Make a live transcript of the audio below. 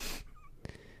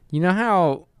You know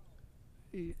how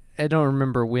I don't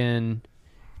remember when.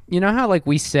 You know how like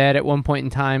we said at one point in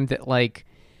time that like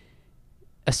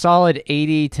a solid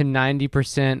 80 to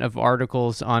 90% of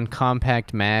articles on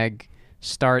Compact Mag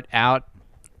start out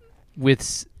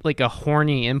with like a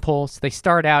horny impulse. They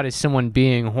start out as someone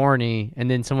being horny and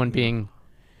then someone being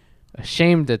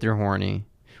ashamed that they're horny.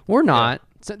 We're not.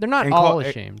 So they're not all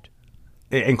ashamed.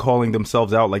 And calling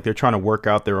themselves out like they're trying to work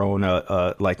out their own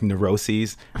like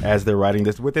neuroses as they're writing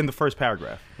this within the first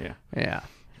paragraph. Yeah.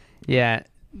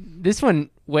 This one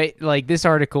this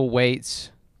article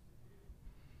waits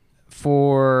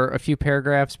for a few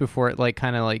paragraphs before it like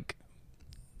kind of like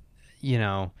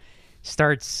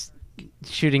starts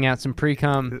shooting out some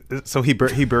pre-cum. So he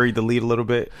buried the lead a little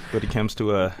bit when it comes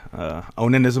to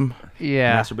onanism,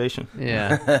 masturbation.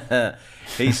 Yeah.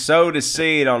 He sowed his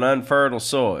seed on unfertile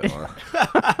soil.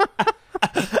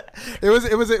 It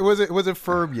wasn't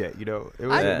firm yet, It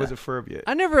wasn't firm yet.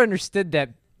 I never understood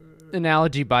that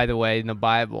analogy, by the way, in the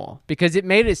Bible, because it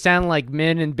made it sound like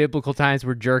men in biblical times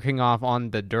were jerking off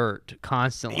on the dirt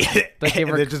constantly. Like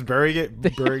they're just burying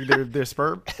their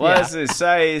sperm. What does it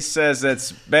say? It says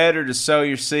it's better to sow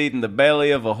your seed in the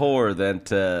belly of a whore than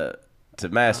to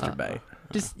masturbate.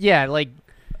 Like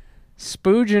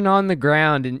spooging on the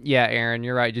ground, and Aaron,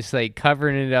 you're right. Just like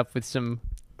covering it up with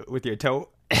your toe,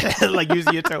 like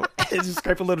using your toe, just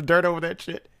scrape a little dirt over that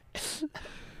shit.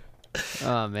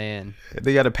 Oh man,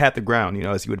 they got to pat the ground,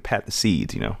 as you would pat the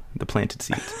seeds, the planted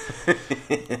seeds.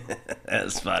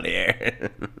 That's funny, Aaron.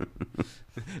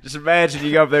 Just imagine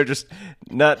you go up there just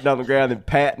nutting on the ground and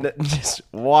patting it and just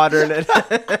watering it.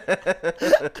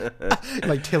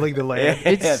 Like tilling the land.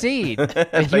 It's seed.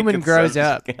 A human grows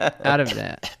up out of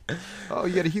that. Oh,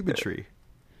 you got a human tree.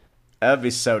 I'd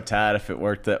be so tired if it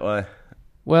worked that way.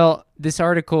 Well, this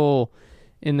article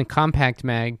in the Compact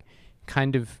Mag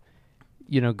kind of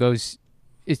goes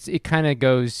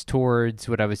towards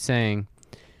what I was saying.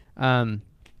 The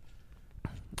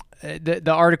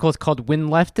article is called "When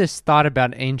Leftists Thought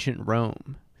About Ancient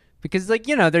Rome," because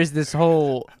there's this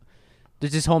whole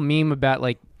meme about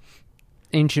like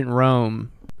ancient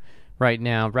Rome right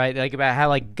now, right? Like about how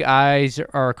like guys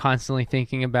are constantly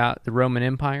thinking about the Roman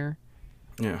Empire.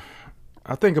 Yeah.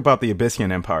 I think about the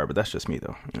Abyssinian Empire, but that's just me,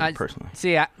 though, personally.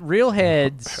 See, real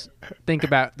heads think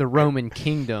about the Roman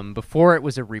kingdom before it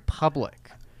was a republic.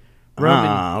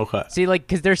 Okay. See,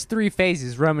 because there's three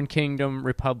phases: Roman kingdom,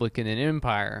 republic, and an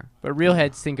empire. But real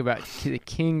heads think about the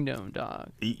kingdom, dog.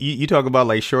 You talk about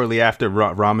like shortly after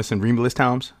Romulus and Remus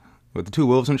times with the two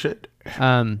wolves and shit?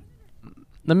 Let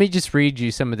me just read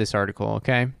you some of this article,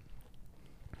 okay?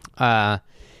 I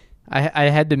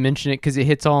had to mention it because it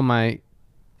hits all my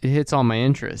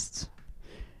interests.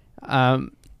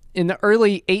 In the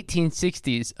early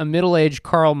 1860s, a middle-aged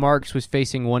Karl Marx was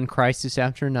facing one crisis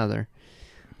after another.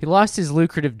 He lost his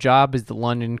lucrative job as the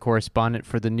London correspondent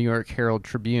for the New York Herald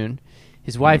Tribune.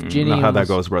 His wife, Jenny... Know how that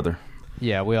goes, brother.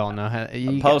 Yeah, we all know how...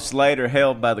 A post later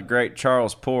held by the great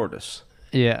Charles Portis.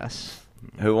 Yes.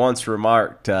 Who once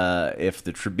remarked, if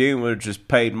the Tribune would have just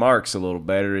paid Marx a little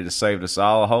better, it'd have saved us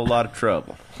all a whole lot of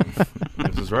trouble.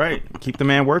 This is right. Keep the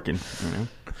man working.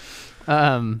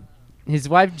 His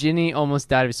wife Jenny almost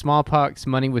died of smallpox.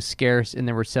 Money was scarce, and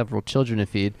there were several children to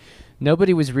feed.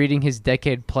 Nobody was reading his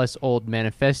decade-plus-old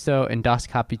manifesto, and Das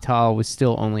Kapital was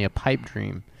still only a pipe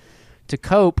dream. To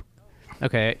cope,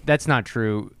 okay, that's not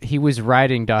true. He was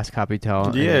writing Das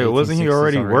Kapital. Yeah, wasn't he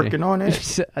already working on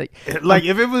it? Like,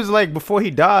 if it was like before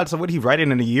he died, so would he write it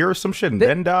in a year or some shit and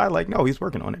then die? Like, no, he's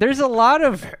working on it. There's a lot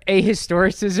of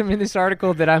ahistoricism in this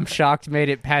article that I'm shocked made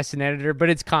it past an editor,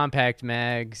 but it's Compact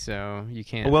Mag, so you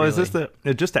can't. Well, really... is this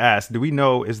just to ask? Do we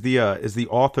know is the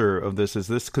author of this? Is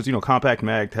this because Compact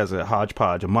Mag has a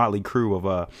hodgepodge, a motley crew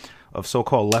of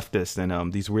so-called leftists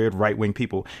and these weird right-wing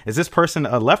people. Is this person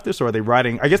a leftist, or are they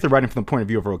writing? I guess they're writing from the point of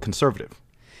view of a conservative,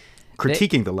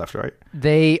 critiquing the left, right?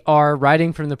 They are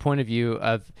writing from the point of view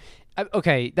of...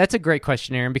 Okay, that's a great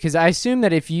question, Aaron, because I assume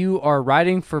that if you are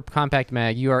writing for Compact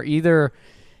Mag, you are either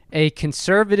a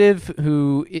conservative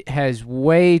who has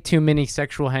way too many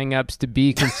sexual hang-ups to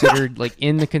be considered like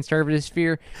in the conservative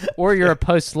sphere, or you're a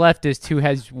post-leftist who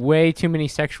has way too many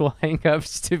sexual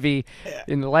hang-ups to be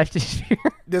in the leftist sphere.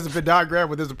 There's a Venn diagram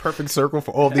where there's a perfect circle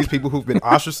for all these people who've been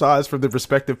ostracized from their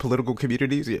respective political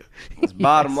communities. Yeah. The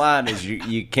bottom line is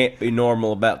you can't be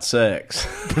normal about sex.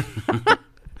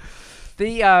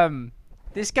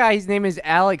 This guy, his name is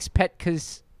Alex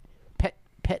Petkas.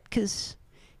 Petkas.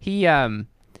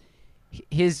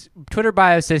 his Twitter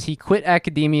bio says he quit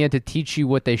academia to teach you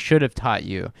what they should have taught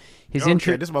you. His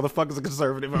Okay, this motherfucker's a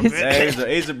conservative.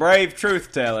 He's a brave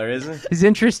truth teller, isn't he? His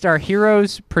interests are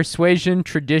heroes, persuasion,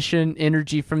 tradition,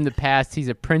 energy from the past. He's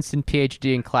a Princeton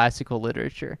PhD in classical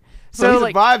literature. So he's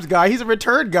a vibes guy. He's a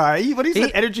return guy. What he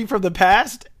said, energy from the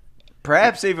past.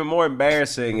 Perhaps even more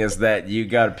embarrassing is that you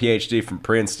got a PhD from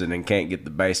Princeton and can't get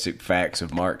the basic facts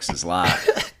of Marx's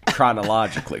life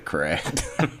chronologically correct.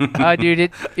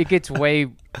 Dude, it gets way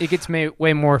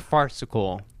more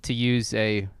farcical, to use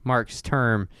a Marx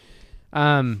term.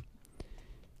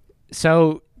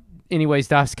 So, anyways,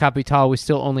 Das Kapital was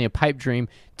still only a pipe dream.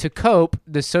 To cope,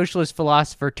 the socialist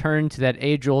philosopher turned to that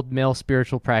age-old male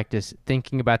spiritual practice,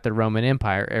 thinking about the Roman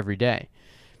Empire every day.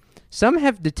 Some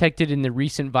have detected in the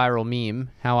recent viral meme,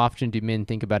 "How often do men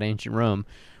think about ancient Rome?"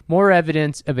 more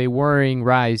evidence of a worrying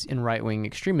rise in right-wing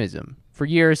extremism. For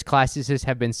years, classicists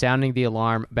have been sounding the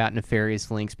alarm about nefarious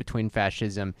links between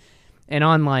fascism and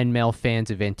online male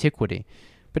fans of antiquity.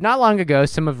 But not long ago,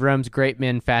 some of Rome's great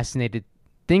men fascinated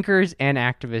thinkers and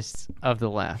activists of the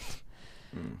left.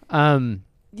 We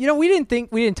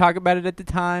didn't talk about it at the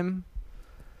time,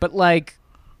 but like,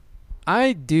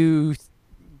 I do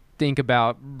think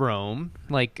about Rome.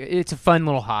 Like, it's a fun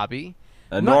little hobby.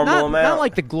 Normal amount? Not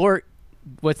like the glory.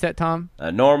 What's that, Tom?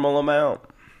 A normal amount?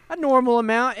 A normal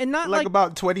amount, and not like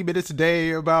about 20 minutes a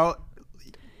day, about...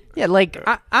 Yeah, like,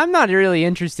 I'm not really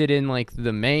interested in, like,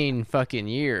 the main fucking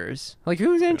years. Like,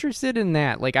 who's interested in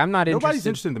that? Like, I'm not interested. Nobody's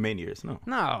interested in the main years, no.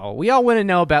 No, we all want to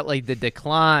know about, like, the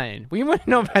decline. We want to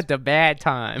know about the bad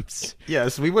times.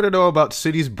 Yes, we want to know about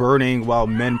cities burning while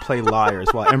men play liars,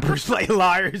 while emperors play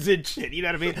liars and shit, you know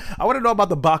what I mean? I want to know about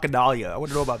the Bacchanalia. I want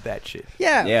to know about that shit.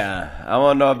 Yeah. Yeah, I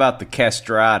want to know about the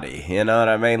castrati, you know what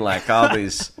I mean? Like, all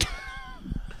these...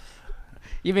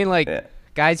 You mean, like... Yeah.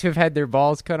 Guys who've had their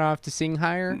balls cut off to sing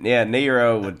higher? Yeah,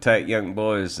 Nero would take young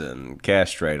boys and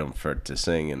castrate them to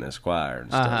sing in his choir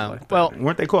and stuff like that. Well,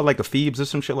 weren't they called like ephebes or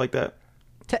some shit like that?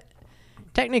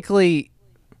 Technically,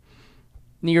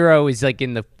 Nero is like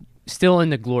still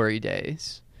in the glory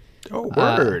days. Oh,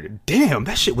 word. Damn,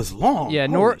 that shit was long. Yeah,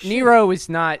 Nero is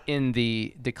not in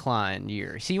the decline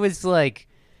years. He was like,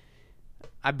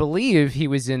 I believe he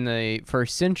was in the 1st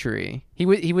century. He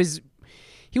was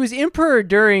emperor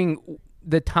during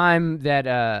the time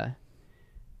that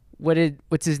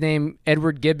what's his name,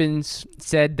 Edward Gibbons,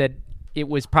 said that it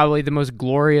was probably the most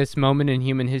glorious moment in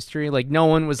human history. Like, no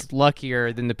one was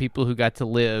luckier than the people who got to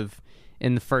live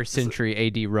in the 1st century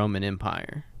AD Roman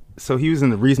Empire. So he was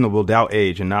in the reasonable doubt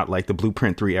age and not like the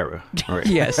Blueprint 3 era. Right.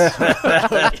 Yes.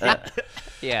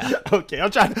 Yeah. Okay,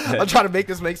 I'm trying to make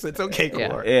this make sense. Okay,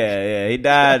 cool. Yeah. He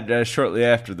died shortly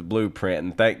after the Blueprint,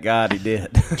 and thank God he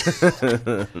did.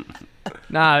 The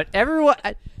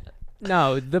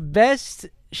best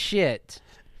shit.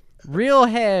 Real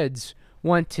heads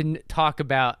want to talk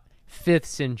about 5th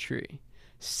century,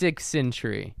 6th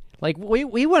century. Like,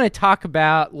 we want to talk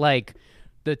about, like,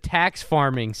 the tax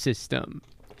farming system.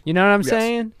 You know what I'm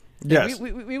saying? Yes.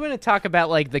 We want to talk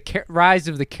about, like, the rise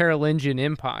of the Carolingian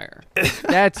Empire.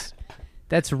 That's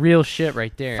real shit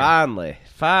right there. Finally.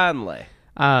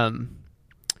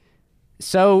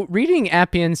 So, reading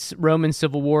Appian's Roman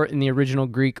Civil War in the original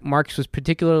Greek, Marx was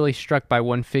particularly struck by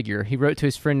one figure. He wrote to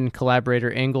his friend and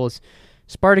collaborator Engels,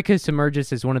 "Spartacus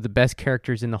emerges as one of the best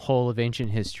characters in the whole of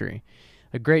ancient history.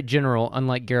 A great general,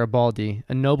 unlike Garibaldi,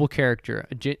 a noble character."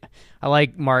 I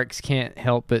like Marx can't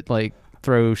help but, like,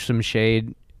 throw some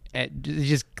shade at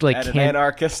just, like, an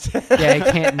anarchist. Yeah, he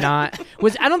can't not.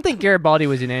 I don't think Garibaldi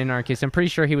was an anarchist. I'm pretty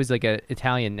sure he was, like, an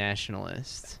Italian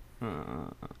nationalist.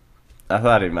 I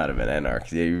thought he might have been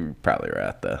anarchist. Yeah, you're probably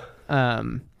right, though.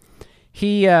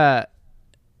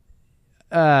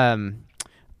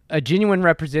 A genuine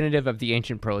representative of the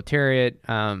ancient proletariat.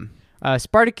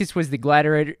 Spartacus was the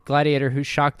gladiator who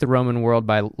shocked the Roman world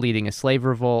by leading a slave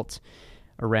revolt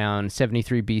around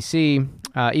 73 BC.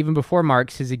 Even before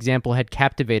Marx, his example had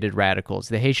captivated radicals.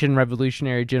 The Haitian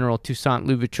revolutionary general Toussaint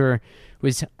Louverture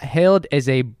was hailed as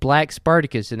a black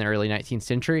Spartacus in the early 19th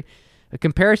century, a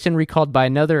comparison recalled by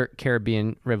another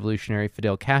Caribbean revolutionary,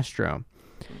 Fidel Castro.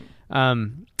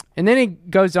 And then he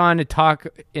goes on to talk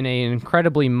in an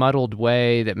incredibly muddled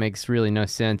way that makes really no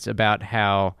sense about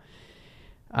how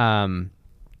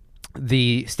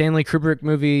the Stanley Kubrick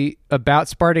movie about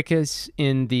Spartacus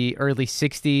in the early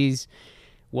 60s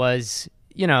was,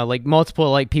 like,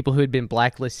 multiple, like, people who had been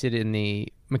blacklisted in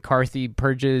the McCarthy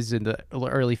purges in the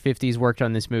early 50s worked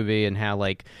on this movie, and how,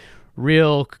 like,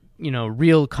 real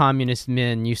communist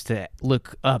men used to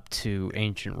look up to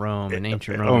ancient Rome and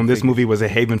ancient Rome. This movie was a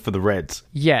haven for the Reds.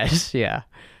 Yes, yeah.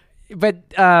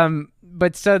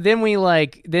 but so then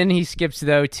then he skips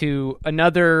though to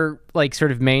another like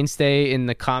sort of mainstay in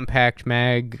the Compact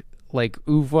Mag, like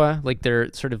UVA, like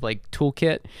their sort of like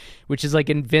toolkit, which is like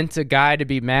invent a guy to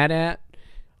be mad at.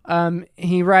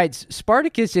 He writes,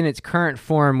 Spartacus in its current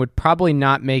form would probably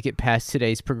not make it past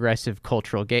today's progressive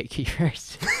cultural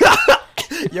gatekeepers.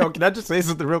 Yo, can I just say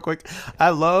something real quick? I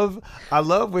love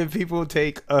when people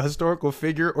take a historical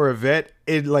figure or event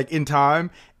in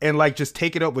time and like just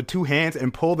take it up with two hands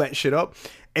and pull that shit up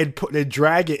and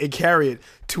drag it and carry it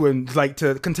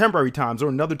to contemporary times or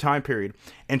another time period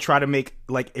and try to make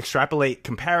like extrapolate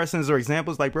comparisons or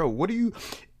examples. Like, bro,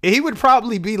 he would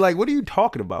probably be like, what are you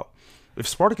talking about? If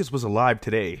Spartacus was alive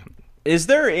today. Is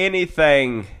there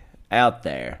anything out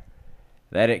there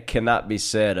that it cannot be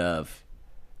said of?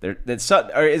 Or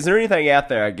is there anything out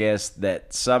there, I guess,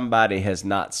 that somebody has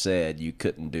not said you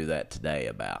couldn't do that today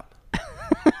about?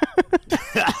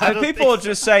 People will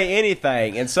just say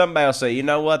anything, and somebody will say, you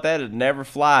know what, that would never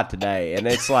fly today. And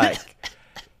it's like,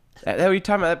 what are you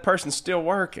talking about? That person's still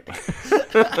working.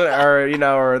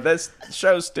 or this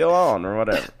show's still on, or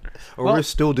whatever. Or we're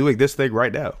still doing this thing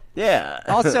right now. Yeah.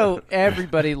 Also,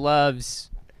 everybody loves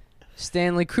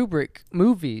Stanley Kubrick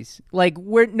movies. Like,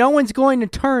 where no one's going to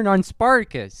turn on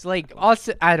Spartacus. Like,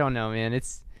 also, I don't know, man.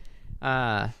 It's,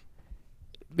 but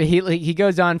he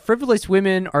goes on, frivolous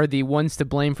women are the ones to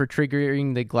blame for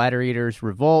triggering the gladiators'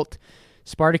 revolt.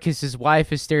 Spartacus's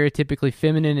wife is stereotypically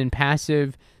feminine and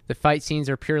passive. The fight scenes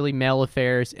are purely male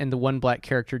affairs, and the one black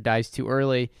character dies too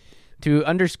early. To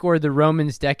underscore the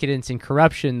Romans' decadence and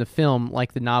corruption, the film,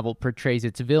 like the novel, portrays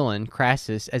its villain,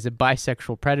 Crassus, as a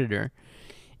bisexual predator.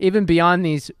 Even beyond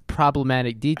these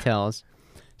problematic details,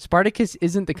 Spartacus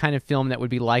isn't the kind of film that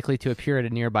would be likely to appear at a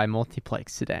nearby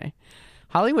multiplex today.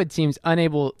 Hollywood seems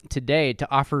unable today to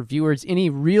offer viewers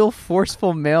any real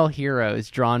forceful male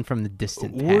heroes drawn from the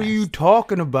distant past. What are you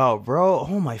talking about, bro?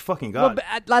 Oh my fucking God.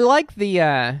 Well, I like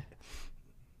the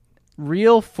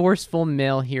real forceful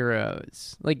male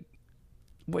heroes. Like,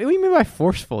 what do you mean by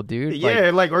forceful, dude?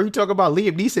 Yeah, like, are you talking about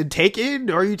Liam Neeson Taken?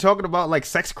 Or are you talking about, like,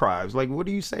 sex crimes? Like, what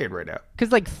are you saying right now?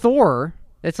 Because, like, Thor,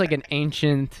 that's like an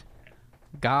ancient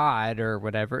god or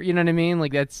whatever. You know what I mean?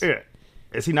 Like, that's... Yeah.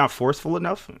 Is he not forceful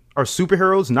enough? Are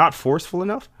superheroes not forceful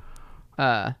enough?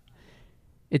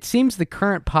 It seems the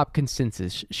current pop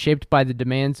consensus, shaped by the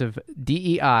demands of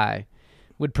DEI,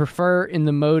 would prefer in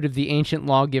the mode of the ancient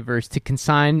lawgivers to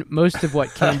consign most of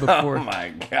what came before... Oh,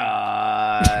 my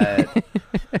God.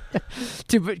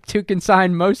 to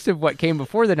consign most of what came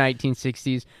before the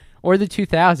 1960s or the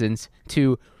 2000s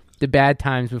to the bad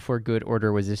times before good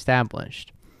order was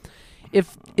established.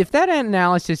 If that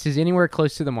analysis is anywhere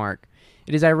close to the mark,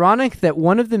 it is ironic that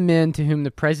one of the men to whom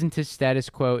the presentist status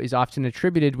quo is often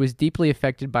attributed was deeply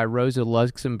affected by Rosa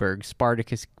Luxemburg's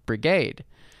Spartacus Brigade.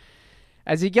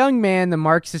 As a young man, the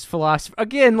Marxist philosopher...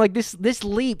 Again, like, this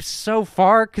leaps so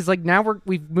far, because, like, now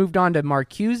we've moved on to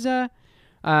Marcuse,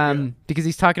 because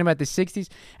he's talking about the 60s.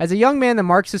 As a young man, the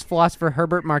Marxist philosopher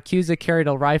Herbert Marcuse carried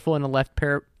a rifle in a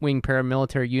left-wing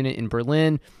paramilitary unit in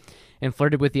Berlin and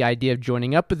flirted with the idea of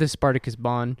joining up with the Spartacus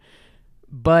Bond.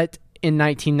 But in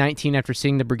 1919, after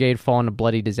seeing the brigade fall in a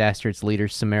bloody disaster, its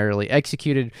leaders summarily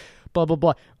executed, blah, blah,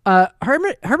 blah.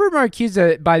 Herbert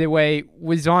Marcuse, by the way,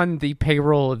 was on the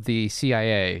payroll of the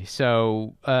CIA.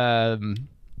 So, I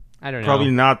don't know. Probably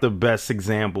not the best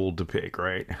example to pick,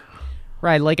 right?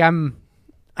 Right, like, I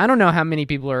don't know how many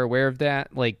people are aware of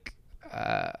that. Like,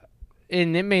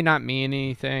 and it may not mean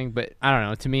anything, but I don't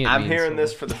know. To me, I'm hearing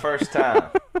this for the first time.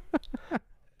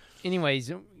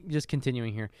 Anyways, just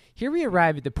continuing here. Here we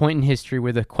arrive at the point in history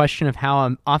where the question of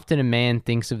how often a man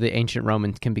thinks of the ancient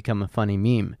Romans can become a funny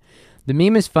meme. The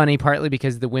meme is funny partly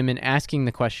because the women asking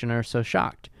the question are so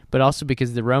shocked, but also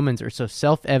because the Romans are so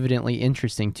self-evidently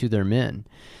interesting to their men.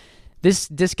 This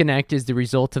disconnect is the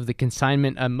result of the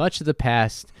consignment of much of the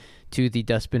past to the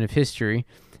dustbin of history.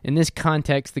 In this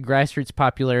context, the grassroots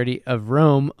popularity of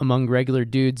Rome among regular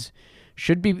dudes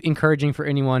should be encouraging for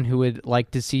anyone who would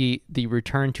like to see the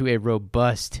return to a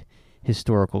robust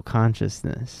historical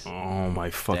consciousness. Oh my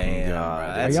fucking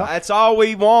God. That's all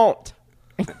we want.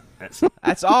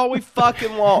 That's all we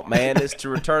fucking want, man, is to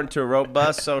return to a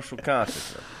robust social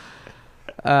consciousness.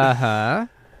 Uh-huh.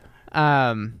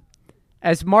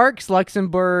 As Marx,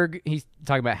 Luxemburg, he's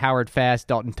talking about Howard Fast,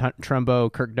 Dalton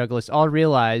Trumbo, Kirk Douglas, all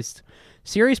realized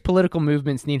serious political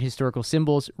movements need historical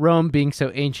symbols. Rome, being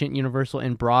so ancient, universal,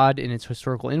 and broad in its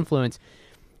historical influence,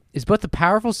 is both a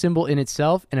powerful symbol in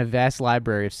itself and a vast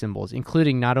library of symbols,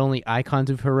 including not only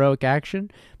icons of heroic action,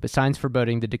 but signs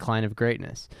foreboding the decline of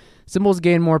greatness. Symbols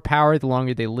gain more power the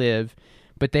longer they live,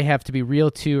 but they have to be real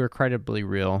too, or credibly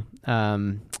real.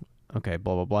 Okay,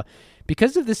 blah, blah, blah.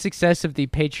 Because of the success of the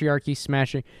patriarchy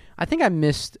smashing, I think I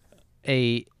missed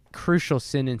a crucial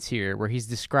sentence here where he's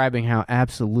describing how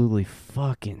absolutely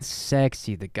fucking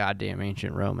sexy the goddamn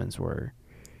ancient Romans were.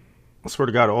 I swear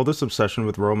to God, all this obsession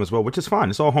with Rome as well, which is fine.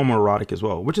 It's all homoerotic as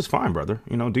well, which is fine, brother.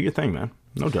 You know, do your thing, man.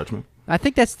 No judgment. I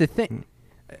think that's the thing.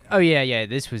 Oh yeah.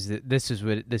 This was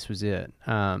it.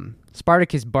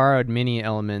 Spartacus borrowed many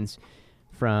elements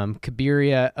from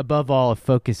Cabiria. Above all, a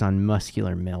focus on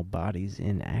muscular male bodies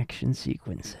in action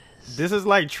sequences. This is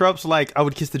like Trump's like, I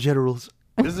would kiss the generals.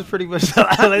 This is pretty much.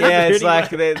 Yeah, it's like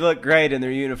they look great in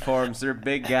their uniforms. They're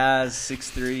big guys,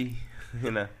 6'3",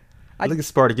 you know. I look at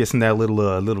Spartacus in that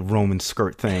little Roman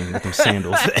skirt thing with them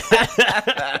sandals.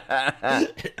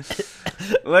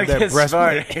 Look That at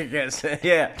breastplate. Spartacus.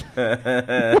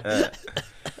 Yeah.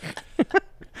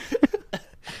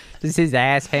 Just his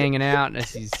ass hanging out. And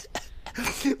he's,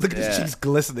 Look at his cheeks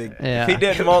glistening. yeah. If he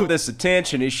didn't want this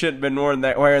attention, he shouldn't have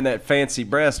been wearing that fancy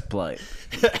breastplate.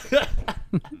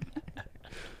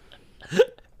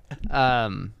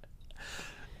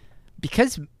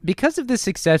 Because of the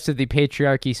success of the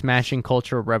patriarchy smashing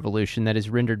cultural revolution that has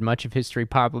rendered much of history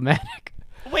problematic.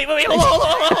 Wait, hold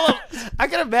on. I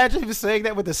can imagine him saying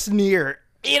that with a sneer.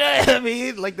 You know what I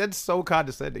mean? Like, that's so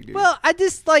condescending, dude. Well, I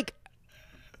just like,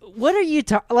 what are you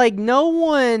like? No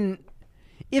one,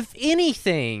 if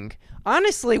anything,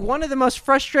 honestly, one of the most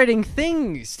frustrating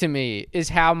things to me is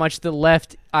how much the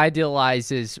left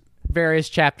idealizes various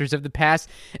chapters of the past,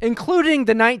 including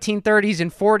the 1930s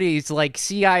and 40s, like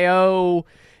CIO,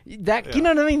 that you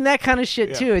know what I mean, that kind of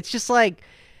shit too. It's just like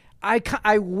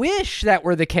I wish that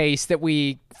were the case, that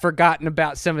we forgotten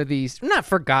about some of these. Not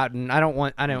forgotten. I don't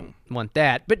want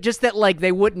that, but just that like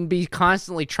they wouldn't be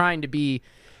constantly trying to be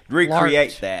Recreate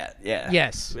large. that. Yeah.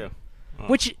 Yes. Yeah.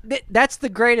 Which that's the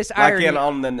greatest Like irony.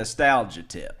 on the nostalgia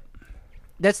tip.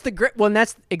 That's the great. Well, and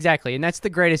that's exactly, and that's the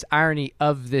greatest irony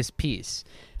of this piece.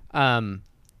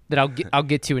 That I'll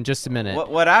get to in just a minute.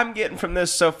 What I'm getting from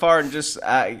this so far, and just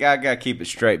I gotta keep it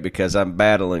straight because I'm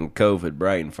battling COVID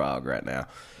brain fog right now.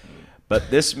 But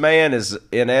this man is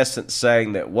in essence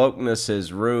saying that wokeness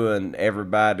has ruined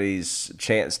everybody's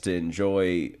chance to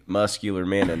enjoy muscular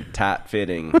men in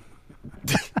tight-fitting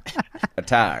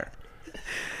attire.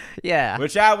 Yeah.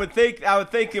 Which I would think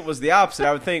it was the opposite.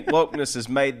 I would think wokeness has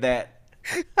made that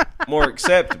more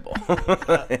acceptable.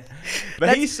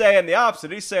 But he's saying the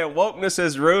opposite. He's saying wokeness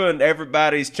has ruined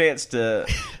everybody's chance to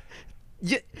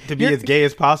be as gay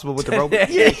as possible with the Romans.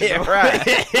 yeah, right.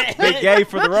 Be gay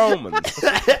for the Romans.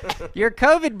 Your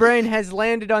COVID brain has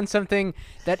landed on something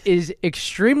that is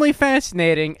extremely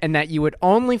fascinating and that you would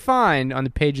only find on the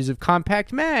pages of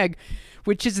Compact Mag,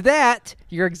 which is that,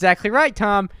 you're exactly right,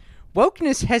 Tom,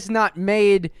 wokeness has not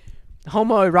made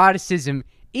homoeroticism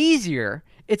easier.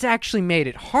 It's actually made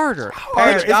it harder.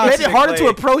 It's made it harder to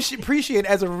appreciate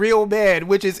as a real man,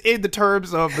 which is in the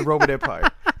terms of the Roman Empire.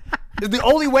 It's the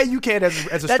only way you can,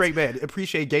 as a straight man,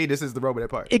 appreciate gayness is the Roman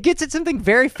Empire. It gets at something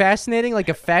very fascinating, like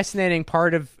a fascinating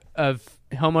part of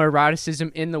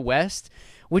homoeroticism in the West,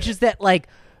 which is that like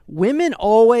women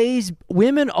always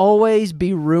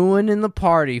be ruining the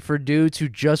party for dudes who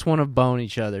just want to bone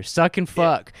each other, suck and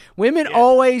fuck. Women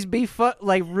always be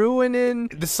like ruining.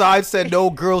 The sign said no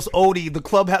girls only. The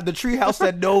treehouse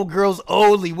said no girls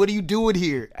only. What are you doing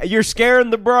here? You're scaring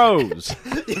the bros.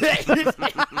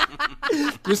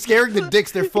 You're scaring the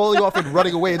dicks. They're falling off and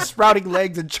running away and sprouting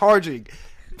legs and charging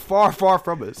far, far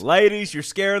from us. Ladies, you're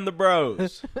scaring the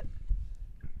bros.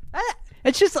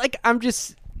 It's just like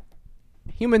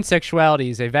human sexuality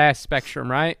is a vast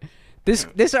spectrum, right?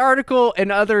 This article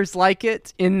and others like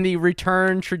it in the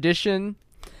return tradition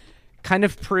kind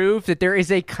of prove that there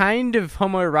is a kind of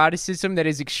homoeroticism that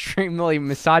is extremely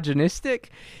misogynistic.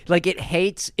 Like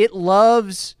it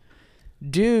loves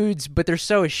dudes, but they're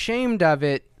so ashamed of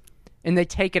it and they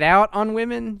take it out on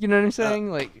women. You know what I'm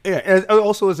saying? And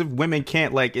also as if women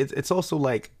can't, like, it's also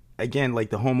like, again, like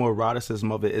the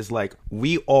homoeroticism of it is like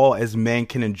we all as men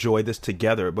can enjoy this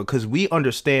together because we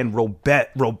understand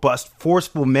robust,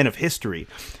 forceful men of history,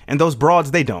 and those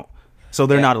broads, they don't. So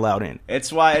they're not allowed in.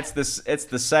 It's why it's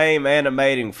the same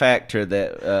animating factor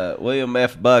that William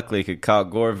F. Buckley could call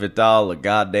Gore Vidal a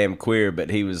goddamn queer, but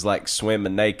he was like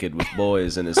swimming naked with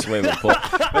boys in his swimming pool.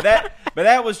 But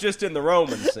that was just in the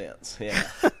Roman sense. Yeah.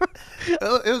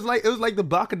 It was like the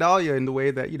Bacchanalia in the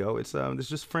way that, you know, it's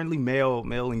just friendly male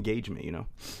engagement, you know.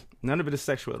 None of it is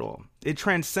sexual at all. It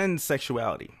transcends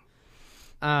sexuality.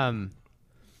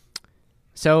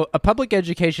 So, a public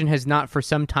education has not for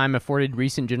some time afforded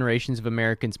recent generations of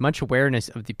Americans much awareness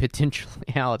of the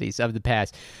potentialities of the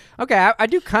past. Okay, I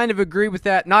do kind of agree with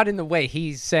that, not in the way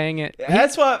he's saying it.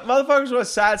 That's what motherfuckers want to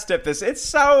sidestep this. It's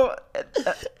so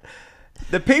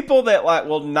the people that like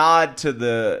will nod to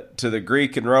the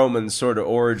Greek and Roman sort of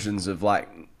origins of like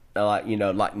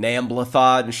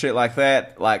Namblathod and shit like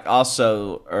that. Like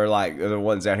also are like are the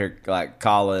ones out here like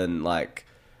calling like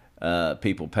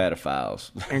people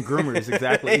pedophiles and groomers.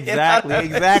 Exactly.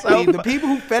 So, the people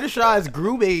who fetishize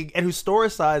grooming and who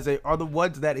storicize it are the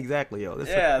ones that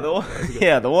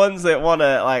the ones that want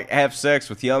to like have sex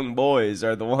with young boys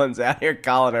are the ones out here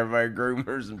calling everybody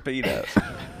groomers and pedos.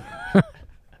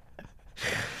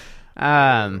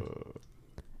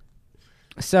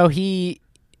 So he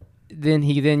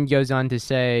then goes on to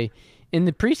say, in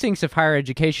the precincts of higher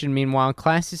education, meanwhile,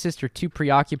 classicists are too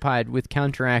preoccupied with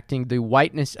counteracting the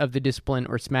whiteness of the discipline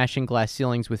or smashing glass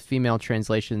ceilings with female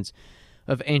translations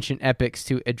of ancient epics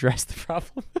to address the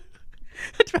problem.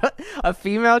 A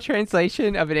female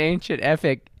translation of an ancient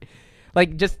epic,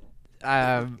 like just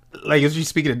like is she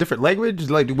speaking a different language?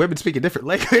 Like do women speak a different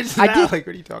language now? Like what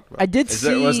are you talking about? I did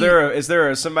see. Is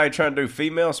there somebody trying to do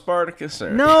female Spartacus?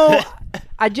 Or? No,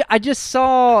 I just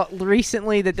saw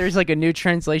recently that there's like a new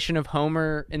translation of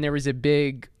Homer, and there was a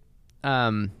big,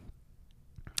 whoever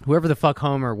the fuck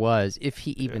Homer was, if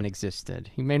he even existed,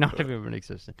 he may not have even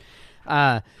existed,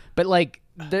 but like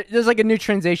there's like a new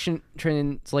translation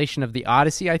of the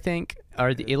Odyssey, I think,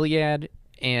 or the Iliad,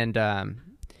 and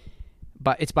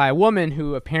but it's by a woman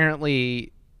who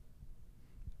apparently,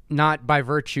 not by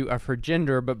virtue of her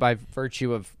gender, but by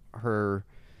virtue of her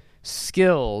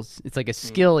skills, it's like a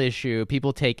skill issue.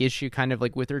 People take issue kind of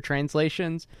like with her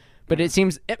translations. But it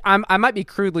seems, I might be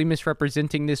crudely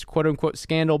misrepresenting this quote-unquote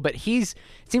scandal, but it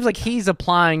seems like he's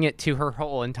applying it to her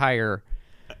whole entire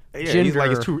gender. He's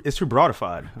like, it's too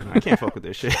broadified. I can't fuck with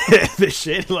this shit. This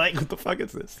shit, like, what the fuck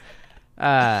is this?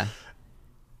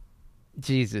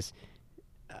 Jesus.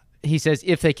 He says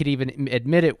if they could even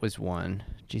admit it was one.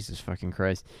 Jesus fucking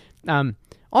Christ.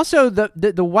 Also,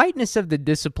 the whiteness of the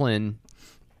discipline.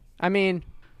 I mean,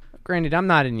 granted, I'm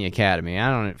not in the academy. I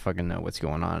don't fucking know what's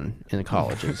going on in the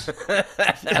colleges. So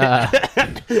I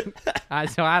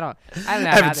don't know. I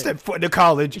haven't stepped foot into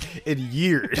college in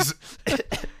years.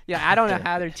 Yeah, I don't know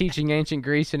how they're teaching ancient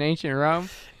Greece and ancient Rome.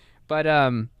 But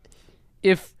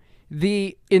if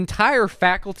the entire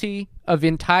faculty of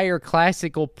entire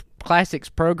classics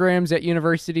programs at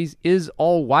universities is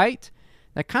all white,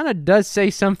 that kind of does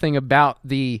say something about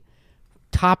the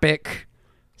topic.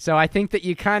 So I think that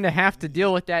you kind of have to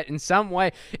deal with that in some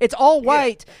way. It's all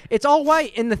white. Yeah. It's all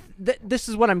white. And this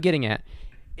is what I'm getting at.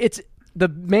 It's the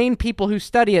main people who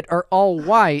study it are all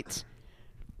white.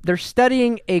 They're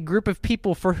studying a group of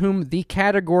people for whom the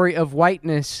category of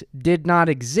whiteness did not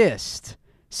exist.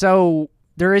 So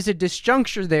there is a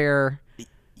disjuncture there.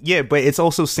 Yeah, but it's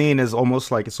also seen as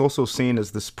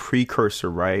this precursor,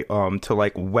 right? To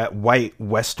like white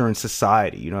Western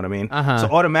society. You know what I mean? Uh-huh. So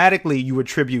automatically you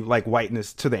attribute like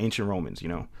whiteness to the ancient Romans. You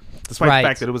know, despite the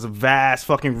fact that it was a vast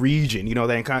fucking region. You know,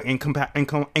 that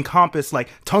encompassed like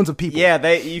tons of people. Yeah,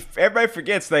 everybody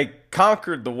forgets they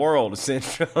conquered the world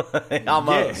essentially.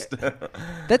 Almost. Yeah.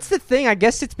 That's the thing. I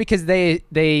guess it's because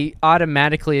they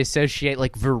automatically associate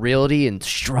like virility and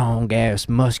strong ass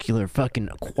muscular fucking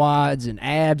quads and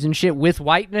abs and shit with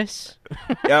whiteness.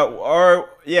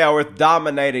 With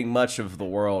dominating much of the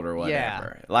world or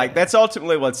whatever. Yeah. Like that's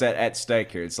ultimately what's at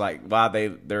stake here. It's like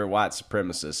why they're white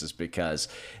supremacists is because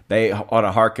they want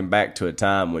to harken back to a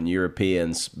time when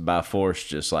Europeans by force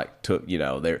just like took, you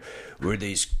know, we're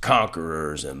these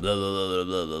conquerors and blah blah blah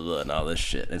blah blah blah and all this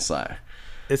shit. It's like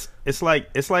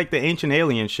it's like the ancient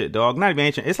alien shit, dog. Not even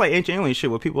ancient. It's like ancient alien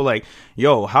shit where people like,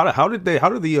 yo, how did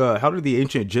the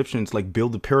ancient Egyptians like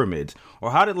build the pyramids, or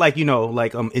how did like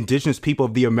indigenous people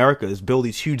of the Americas build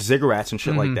these huge ziggurats and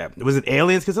shit like that? Was it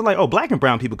aliens? Because they're like, oh, black and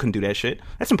brown people couldn't do that shit.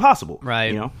 That's impossible,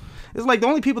 right? You know, it's like the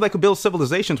only people that could build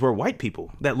civilizations were white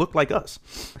people that looked like us.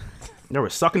 They were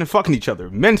sucking and fucking each other,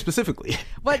 men specifically.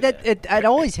 But it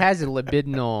always has a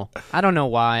libidinal. I don't know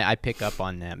why I pick up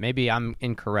on that. Maybe I'm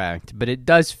incorrect, but it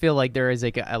does feel like there is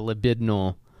like a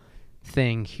libidinal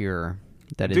thing here.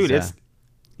 Dude, it's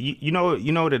you know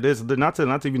what it is. Not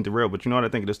to even derail, but you know what I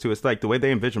think it is too. It's like the way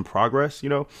they envision progress. You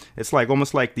know, it's like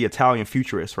almost like the Italian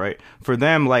futurists, right? For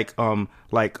them,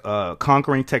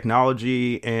 conquering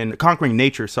technology and conquering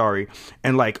nature,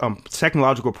 and like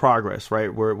technological progress,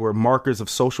 right? Were markers of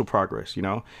social progress, you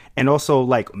know, and also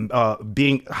like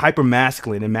being hyper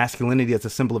masculine and masculinity as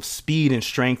a symbol of speed and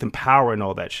strength and power and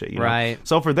all that shit, you know? Right.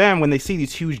 So for them, when they see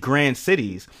these huge grand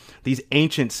cities, these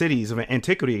ancient cities of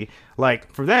antiquity,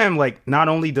 Like for them, like not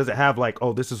only does it have like,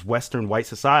 oh, this is Western white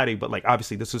society, but like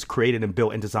obviously this was created and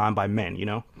built and designed by men, you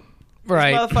know?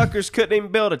 Right. These motherfuckers couldn't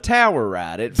even build a tower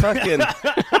right. It fucking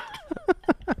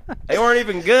they weren't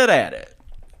even good at it.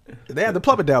 They had the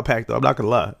plumbing down pack though, I'm not gonna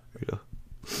lie. You know?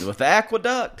 With the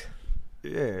aqueduct?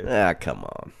 Yeah. Come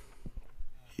on.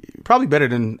 Probably better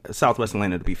than Southwest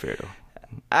Atlanta, to be fair though.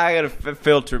 I gotta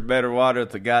filter better water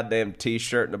with a goddamn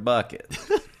t-shirt and a bucket.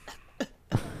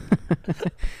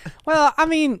 Well, I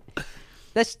mean,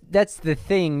 that's the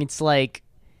thing. It's like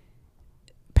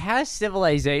past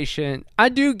civilization. I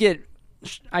do get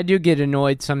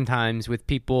annoyed sometimes with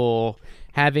people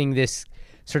having this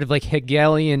sort of like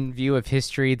Hegelian view of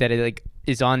history that it like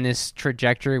is on this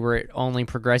trajectory where it only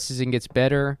progresses and gets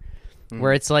better.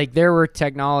 Where it's like there were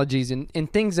technologies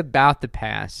and things about the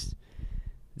past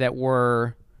that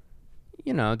were,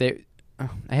 you know,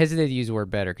 I hesitate to use the word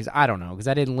better because I don't know, because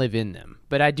I didn't live in them.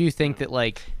 But I do think that,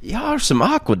 like... Y'all are some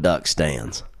aqueduct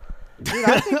stands. Dude,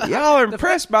 I think y'all are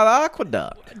impressed by the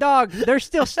aqueduct. Dog, they're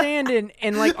still standing,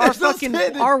 and like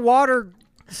our water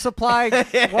supply,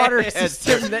 water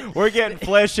system. We're getting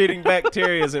flesh-eating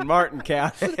bacterias in Martin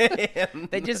County.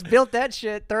 They just built that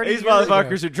shit 30 These years ago.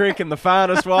 motherfuckers are drinking the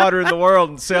finest water in the world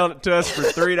and selling it to us for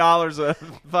 $3 a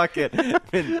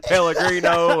fucking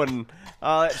Pellegrino and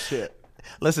all that shit.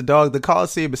 Listen, dog, the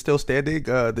Coliseum is still standing.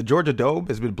 The Georgia Dome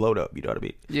has been blown up, you know what I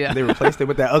mean? Yeah. They replaced it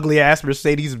with that ugly-ass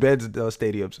Mercedes-Benz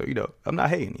stadium, so, you know, I'm not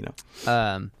hating, you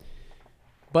know?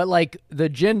 But, like, the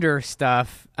gender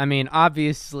stuff, I mean,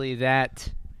 obviously that...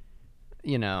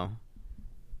 You know,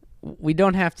 we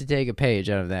don't have to take a page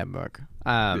out of that book.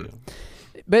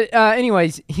 But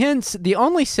anyways, hence, the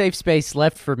only safe space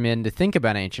left for men to think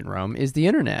about ancient Rome is the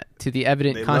internet, to the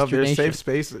evident They consternation. love their safe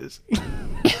spaces.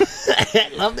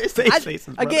 Love their safe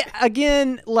spaces, brother.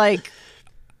 Again, like,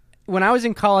 when I was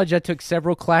in college, I took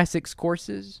several classics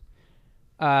courses.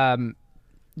 The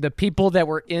people that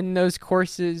were in those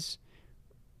courses...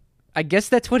 I guess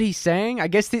that's what he's saying. I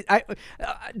guess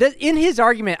in his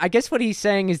argument, I guess what he's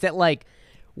saying is that like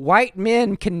white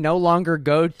men can no longer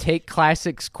go take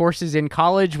classics courses in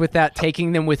college without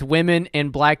taking them with women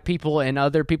and black people and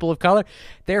other people of color.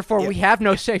 Therefore, we have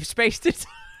no safe space to.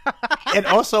 And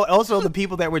also the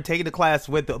people that we're taking the class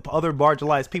with, the other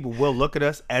marginalized people, will look at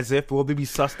us as if we'll be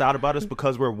sussed out about us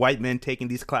because we're white men taking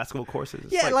these classical courses.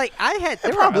 It's Yeah, like I had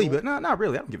probably, but no, not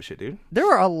really. I don't give a shit, dude. There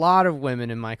were a lot of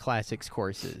women in my classics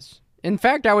courses. In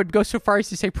fact, I would go so far as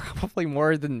to say probably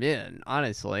more than men,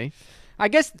 honestly. I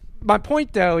guess my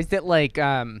point, though, is that, like,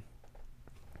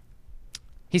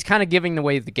 he's kind of giving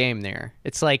away the game there.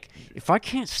 It's like, if I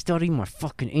can't study my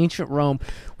fucking ancient Rome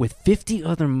with 50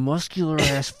 other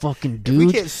muscular-ass fucking dudes...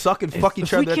 we can't suck and fuck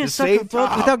each other at the same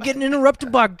time. Without getting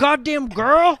interrupted by a goddamn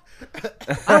girl,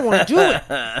 I don't want to do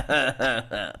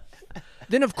it.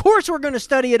 Then, of course, we're going to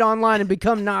study it online and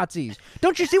become Nazis.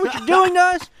 Don't you see what you're doing to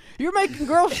us? You're making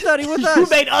girls study with us. You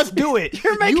made us do it.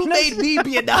 You made me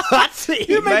be a Nazi.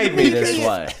 You made me this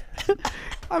way.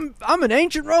 I'm an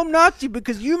ancient Rome Nazi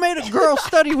because you made a girl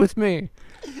study with me.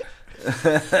 You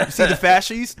see the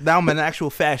fascists? Now I'm an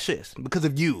actual fascist because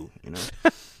of you. You know.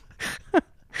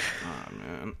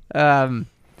 Oh man.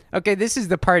 Okay, this is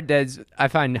the part that I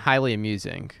find highly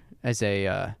amusing as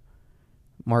a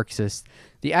Marxist.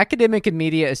 The academic and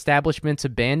media establishment's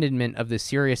abandonment of the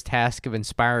serious task of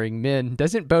inspiring men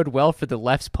doesn't bode well for the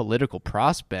left's political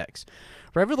prospects.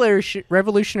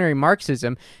 Revolutionary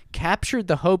Marxism captured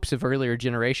the hopes of earlier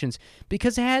generations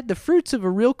because it had the fruits of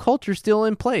a real culture still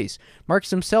in place.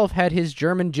 Marx himself had his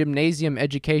German gymnasium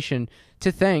education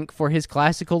to thank for his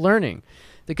classical learning.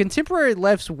 The contemporary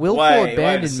left's willful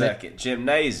abandonment... Wait a second.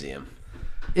 Gymnasium?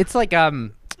 It was like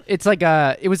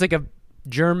a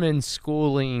German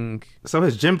schooling. So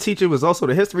his gym teacher was also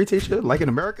the history teacher, like in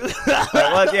America?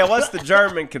 What's the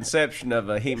German conception of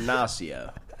a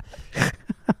gymnasio?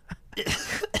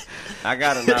 I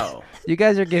gotta know. You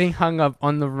guys are getting hung up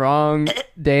on the wrong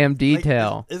damn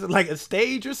detail. Is it like a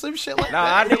stage or some shit like No,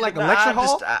 that? I need like a lecture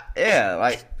hall?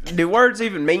 Do words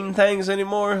even mean things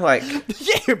anymore? Like,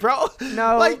 yeah, bro.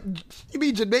 No. Like, you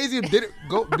mean gymnasium did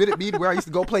it mean where I used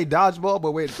to go play dodgeball,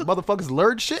 but where motherfuckers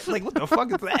learn shit? Like, what the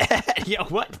fuck is that? Yo,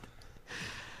 what?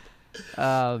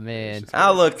 Oh man,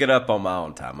 I'll look it up on my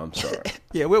own time. I'm sorry.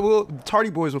 Yeah, we'll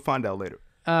Tardy Boys will find out later.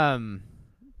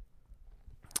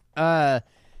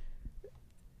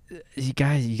 You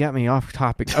guys, you got me off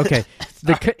topic. Okay,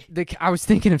 I was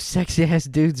thinking of sexy ass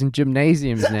dudes in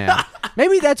gymnasiums now.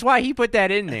 Maybe that's why he put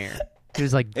that in there. He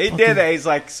was like, he did that. He's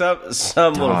like, some little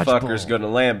Dodgeball. fucker's gonna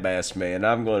lambast me, and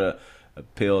I'm gonna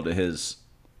appeal to his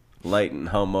latent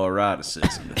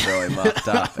homoeroticism to throw him off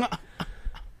topic.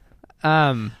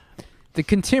 The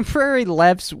contemporary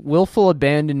left's willful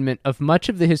abandonment of much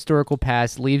of the historical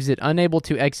past leaves it unable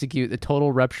to execute the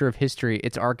total rupture of history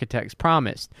its architects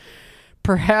promised.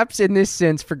 Perhaps in this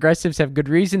sense, progressives have good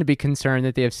reason to be concerned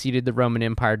that they have ceded the Roman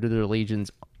Empire to their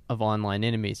legions of online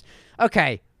enemies.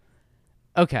 Okay.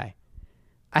 I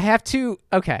have to...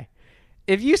 Okay.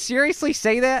 If you seriously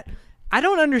say that, I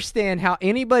don't understand how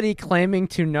anybody claiming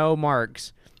to know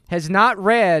Marx has not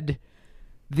read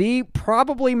the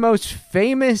probably most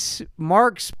famous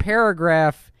Marx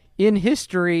paragraph in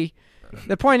history.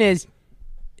 The point is,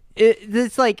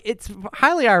 it's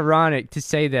highly ironic to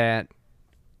say that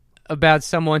about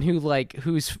someone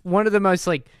who's one of the most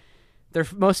their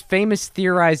most famous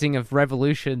theorizing of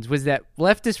revolutions was that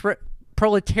leftist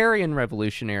proletarian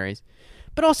revolutionaries,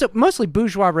 but also mostly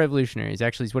bourgeois revolutionaries,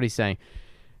 actually is what he's saying,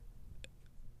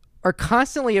 are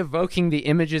constantly evoking the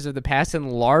images of the past and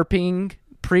LARPing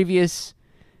previous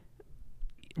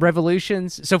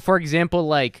revolutions. So, for example,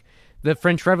 the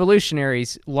French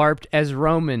revolutionaries LARPed as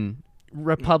Roman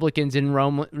republicans in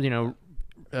Rome,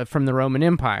 from the Roman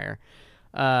Empire.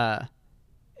 The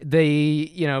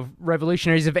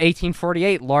revolutionaries of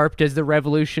 1848 LARPed as the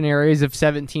revolutionaries of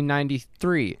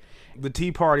 1793. The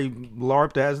Tea Party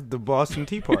LARPed as the Boston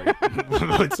Tea Party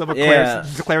with some of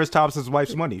Clarence Thompson's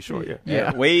wife's money. Sure,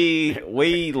 yeah. We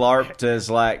LARPed as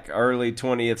early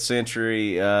 20th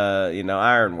century,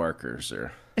 iron workers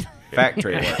or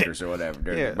factory workers or whatever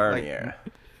during the Bernie era.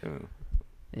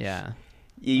 Yeah.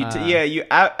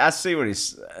 I see what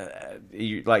he's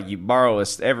you borrow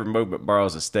every movement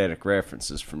borrows aesthetic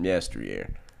references from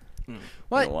yesteryear.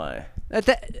 What? Why?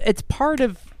 It's part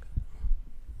of.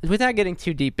 Without getting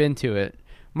too deep into it,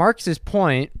 Marx's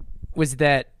point was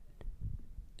that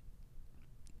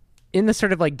in the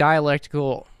sort of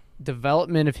dialectical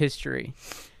development of history,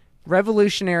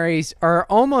 revolutionaries are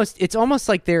it's almost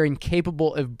like they're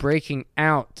incapable of breaking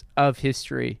out of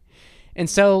history. And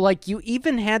so you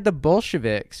even had the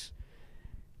Bolsheviks,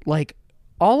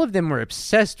 all of them were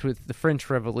obsessed with the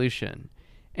French Revolution,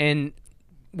 and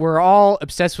we're all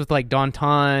obsessed with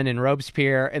Danton and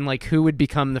Robespierre and who would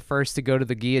become the first to go to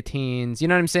the guillotines. You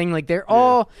know what I'm saying? They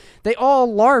all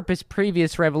LARP as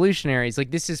previous revolutionaries.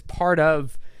 This is part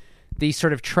of the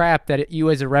sort of trap that you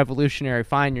as a revolutionary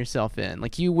find yourself in.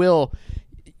 You will,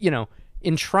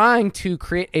 in trying to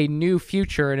create a new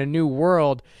future and a new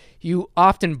world, you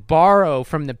often borrow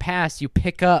from the past. You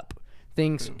pick up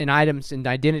things and items and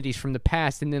identities from the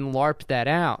past and then LARP that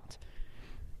out.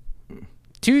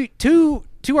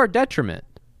 To our detriment.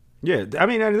 Yeah, I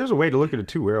mean, there's a way to look at it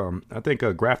too. Where I think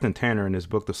Grafton Tanner in his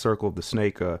book *The Circle of the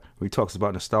Snake*, where he talks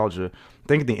about nostalgia. I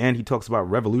think at the end he talks about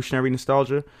revolutionary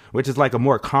nostalgia, which is a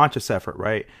more conscious effort,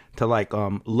 right? To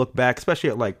look back, especially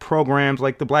at programs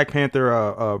like the Black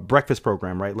Panther breakfast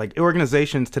program, right?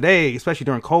 Organizations today, especially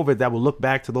during COVID, that will look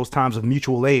back to those times of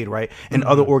mutual aid, right? And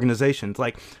other organizations,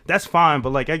 that's fine,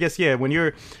 but I guess when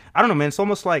you're, I don't know, man, it's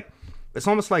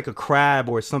almost like a crab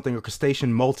or something, or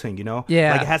crustacean molting,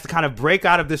 Yeah. It has to kind of break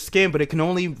out of the skin, but it can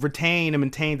only retain and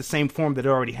maintain the same form that it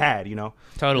already had,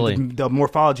 Totally. The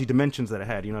morphology dimensions that it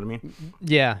had, you know what I mean?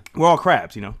 Yeah. We're all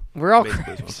crabs, We're all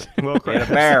crabs. We're all crabs.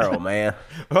 In a barrel, man.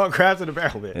 We're all crabs in a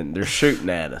barrel, man. And they're shooting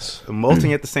at us.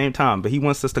 Molting at the same time, but he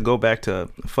wants us to go back to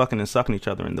fucking and sucking each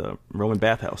other in the Roman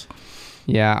bathhouse.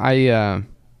 Yeah,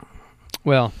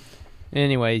 well...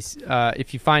 Anyways,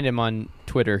 if you find him on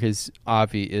Twitter, his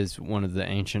Avi is one of the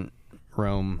ancient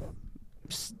Rome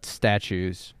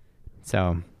statues.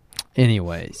 So,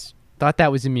 anyways, thought that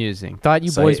was amusing. Thought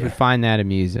you boys would find that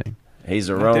amusing. He's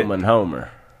a Roman Homer.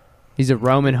 He's a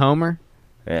Roman Homer?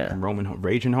 Yeah.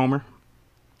 Raging Homer?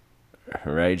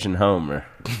 Raging Homer.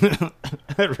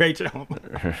 Raging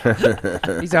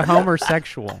Homer. He's a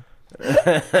homosexual.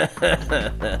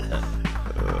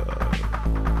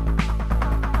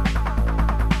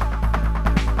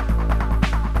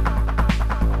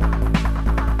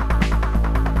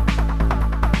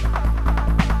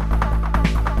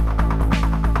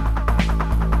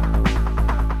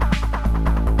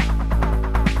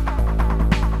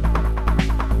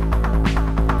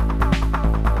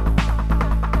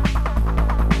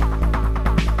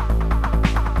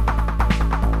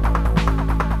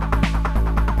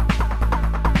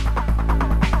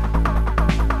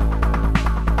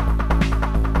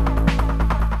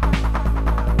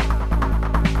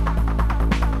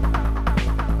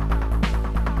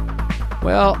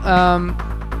 Well,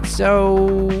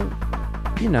 so,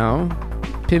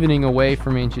 pivoting away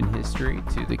from ancient history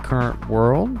to the current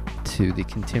world, to the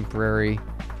contemporary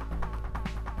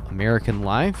American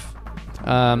life.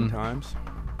 Times.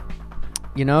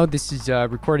 This is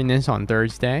recording this on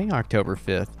Thursday, October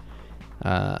 5th.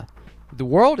 The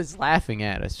world is laughing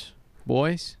at us,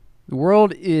 boys. The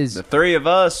world is The three of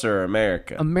us or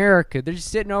America? America. They're just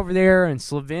sitting over there in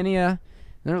Slovenia.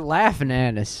 They're laughing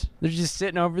at us. They're just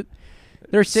sitting over.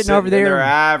 They're sitting over in there. their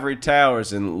ivory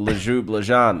towers in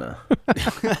Ljubljana.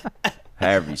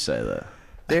 However you say that.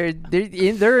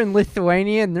 They're in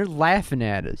Lithuania and they're laughing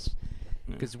at us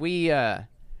because we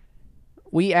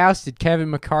ousted Kevin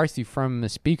McCarthy from the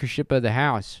speakership of the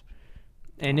House,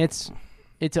 and it's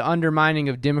an undermining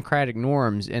of democratic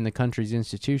norms and the country's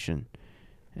institution,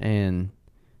 and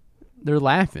they're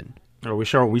laughing. Or we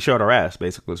showed our ass,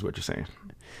 basically, is what you're saying.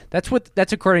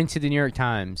 That's according to the New York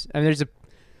Times. I mean,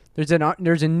 there's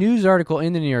a news article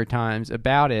in the New York Times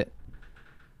about it.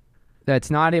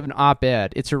 That's not even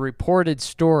op-ed. It's a reported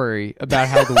story about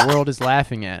how the world is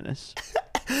laughing at us.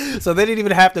 So they didn't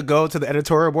even have to go to the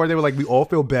editorial board. They were like, we all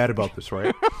feel bad about this,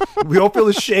 right? We all feel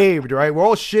ashamed, right? We're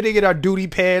all shitting in our duty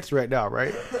pants right now,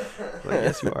 right? Like,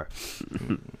 yes, you are.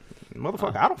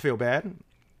 Motherfucker, I don't feel bad.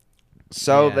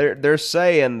 So Yeah. they're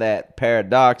saying that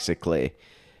paradoxically,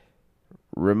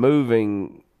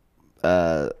 removing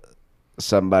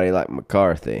somebody like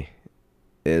McCarthy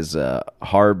is a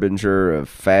harbinger of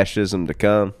fascism to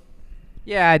come.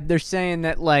 Yeah, they're saying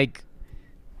that, like,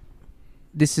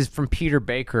 this is from Peter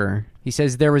Baker. He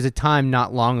says, there was a time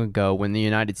not long ago when the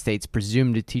United States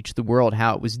presumed to teach the world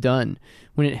how it was done,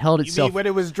 when it held You itself... mean when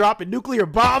it was dropping nuclear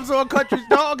bombs on countries,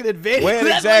 dog, and advancing? When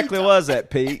exactly was that,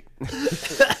 Pete?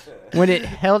 when it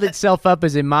held itself up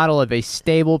as a model of a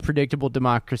stable, predictable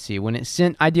democracy, when it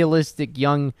sent idealistic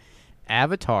young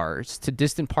avatars to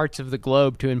distant parts of the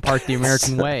globe to impart the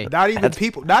American way. Not even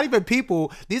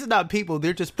people. These are not people.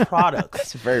 They're just products.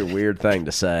 It's a very weird thing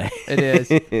to say. It is.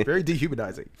 Very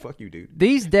dehumanizing. Fuck you, dude.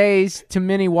 These days, to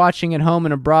many watching at home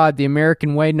and abroad, the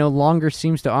American way no longer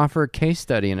seems to offer a case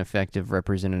study in effective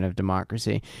representative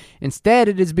democracy. Instead,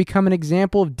 it has become an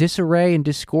example of disarray and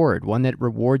discord, one that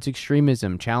rewards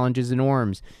extremism, challenges the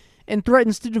norms, and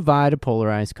threatens to divide a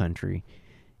polarized country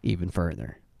even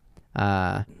further.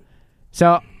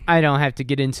 So I don't have to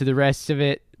get into the rest of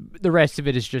it. The rest of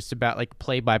it is just about like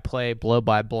play-by-play,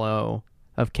 blow-by-blow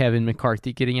of Kevin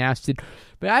McCarthy getting ousted.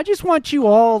 But I just want you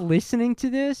all listening to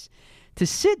this to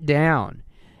sit down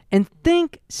and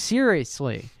think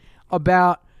seriously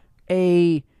about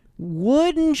a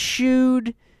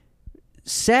wooden-shoed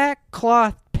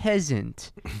sackcloth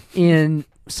peasant in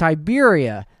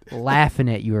Siberia laughing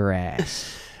at your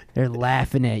ass. They're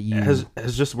laughing at you. Has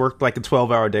just worked like a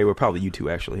 12-hour day with probably you two,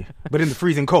 actually. But in the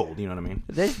freezing cold, you know what I mean?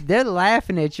 They're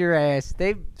laughing at your ass.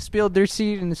 They've spilled their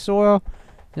seed in the soil.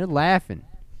 They're laughing.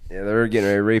 Yeah, they're getting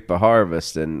ready to reap a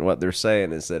harvest, and what they're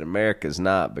saying is that America's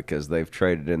not, because they've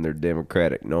traded in their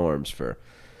democratic norms for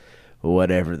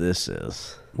whatever this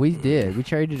is. We did. We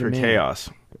traded For them in. chaos.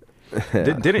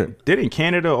 Didn't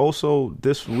Canada also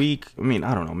this week? I mean,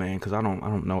 I don't know, man, because I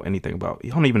don't know anything about. I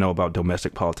don't even know about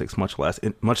domestic politics, much less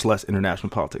international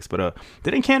politics. But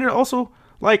didn't Canada also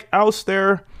like oust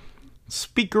their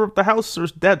Speaker of the House, or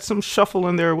that some shuffle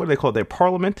in their, what do they call it, their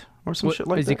parliament or some shit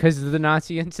like Is that? it because of the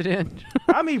Nazi incident?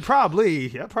 I mean, probably.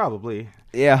 Yeah, probably.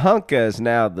 Yeah, Hunka is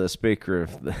now the speaker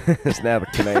of is now the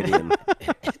Canadian,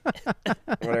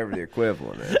 whatever the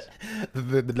equivalent is.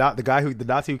 The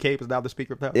Nazi who came is now the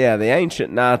Speaker of the House. Yeah, the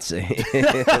ancient Nazi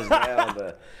is now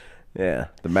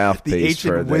the mouthpiece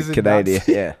for the wizard Canadian.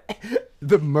 Nazi. Yeah,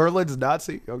 The Merlin's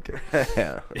Nazi. Okay.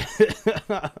 yeah.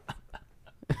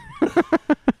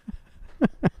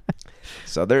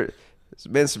 So there's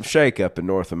been some shakeup in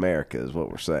North America, is what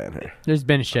we're saying here. There's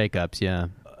been shakeups, yeah.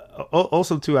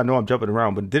 Also, too, I know I'm jumping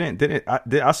around,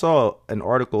 but I saw an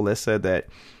article that said that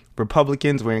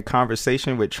Republicans were in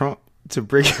conversation with Trump to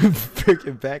bring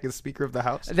him back as Speaker of the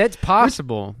House. That's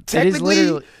possible. It is Technically,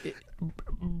 literally.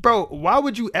 bro, why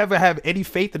would you ever have any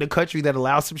faith in a country that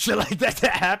allows some shit like that to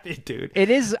happen, dude? It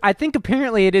is. I think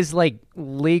apparently it is like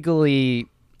legally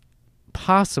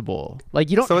possible. Like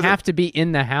you don't So is have to be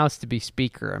in the House to be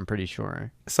Speaker. I'm pretty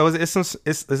sure. So is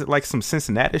it like some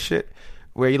Cincinnati shit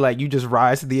where you just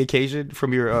rise to the occasion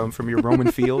from your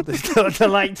Roman field to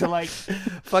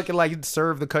fucking like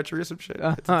serve the country or some shit?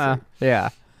 That's insane. Yeah.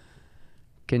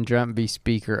 Can Trump be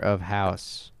Speaker of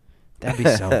House? That'd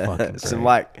be so fucking great. Some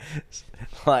like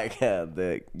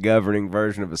the governing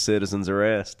version of a citizen's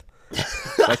arrest.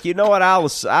 Like, you know what?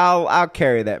 I'll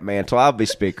carry that mantle. I'll be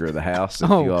Speaker of the House if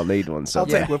you all need one. So I'll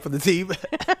take one for the team.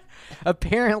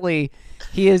 Apparently,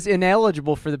 he is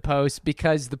ineligible for the post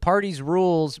because the party's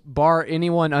rules bar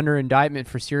anyone under indictment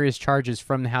for serious charges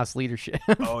from the House leadership.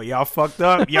 Oh, y'all fucked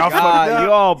up. Y'all fucked God, up.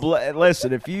 you all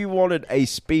listen. If you wanted a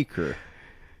speaker,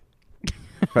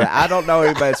 but I don't know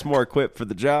anybody that's more equipped for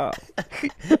the job.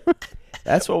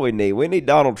 That's what we need. We need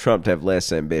Donald Trump to have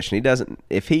less ambition. He doesn't.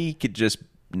 If he could just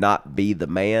not be the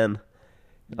man.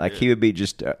 Like he would be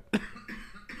just.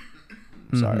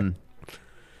 Sorry,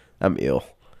 I'm ill.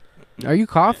 Are you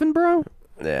coughing, bro?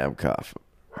 Yeah, I'm coughing,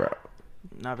 bro.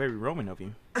 Not very Roman of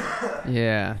you.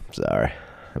 Yeah. Sorry,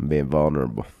 I'm being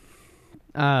vulnerable.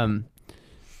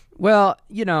 Well,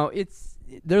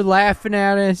 they're laughing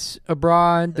at us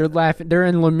abroad. They're laughing. They're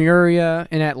in Lemuria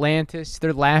in Atlantis.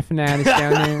 They're laughing at us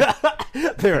down there.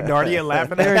 They're in Narnia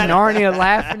laughing They're at in Narnia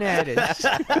laughing at us.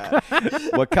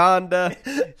 Wakanda.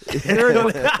 They're in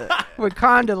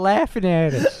Wakanda laughing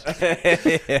at us.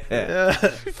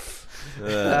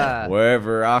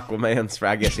 Wherever Aquaman's from.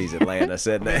 I guess he's Atlantis,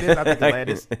 isn't it? I think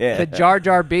Atlantis. Yeah. The Jar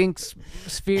Jar Binks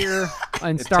sphere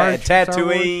on Star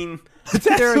Tatooine.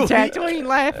 They're in Tatooine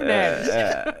laughing at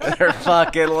us. They're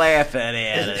fucking laughing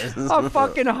at us. On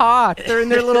fucking Hoth. They're in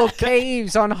their little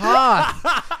caves on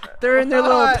Hoth. They're in their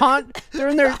little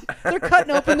they're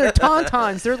cutting open their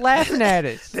tauntauns. They're laughing at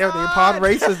us. They're the pod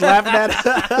races laughing at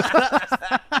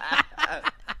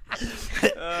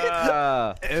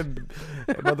and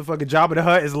motherfucking Jabba the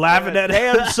Hutt is laughing at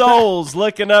Damn souls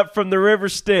looking up from the river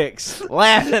Styx,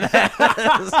 laughing at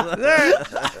us.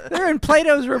 They're in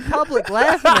Plato's Republic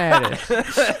laughing at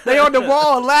us. They on the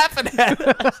wall laughing at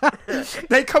us.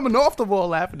 They coming off the wall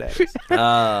laughing at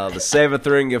us. The seventh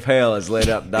ring of hell is lit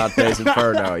up Dante's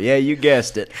Inferno. Yeah, you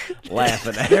guessed it.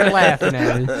 Laughing at They're laughing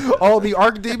at us. All the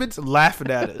archdemons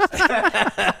laughing at us.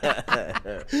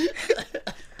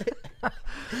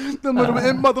 The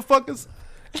motherfuckers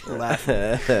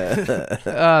laughing.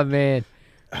 Oh man.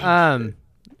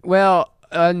 Well,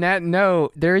 on that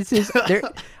note,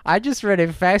 I just read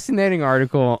a fascinating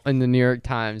article in the New York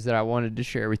Times that I wanted to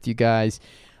share with you guys.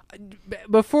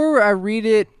 Before I read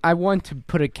it, I want to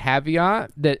put a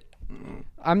caveat that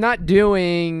I'm not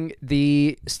doing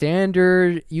the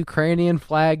standard Ukrainian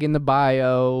flag in the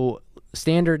bio,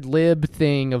 standard lib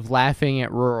thing of laughing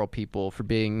at rural people for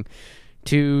being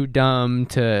too dumb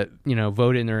to,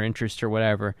 vote in their interest or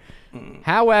whatever.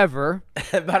 However,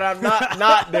 but I'm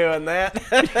not doing that.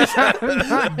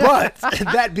 But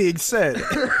that being said,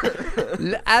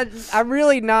 I'm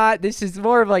really not. This is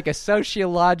more of like a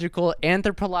sociological,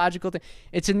 anthropological thing.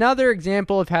 It's another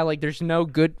example of how like there's no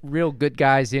real good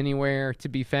guys anywhere to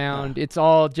be found. It's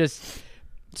all just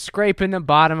scraping the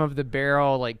bottom of the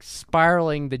barrel, like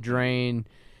spiraling the drain.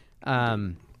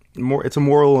 it's a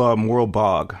moral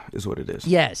bog, is what it is.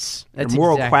 Yes, that's a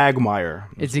moral quagmire.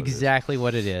 It's exactly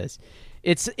what it is.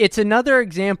 It's another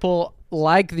example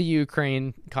like the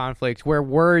Ukraine conflict where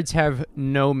words have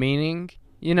no meaning.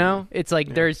 It's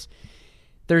like there's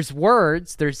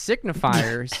words, there's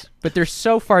signifiers, but they're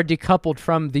so far decoupled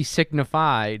from the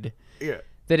signified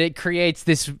that it creates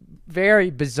this very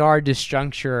bizarre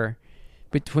disjuncture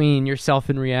between yourself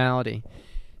and reality.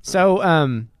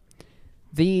 So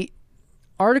the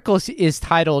article is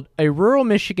titled, "A Rural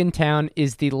Michigan Town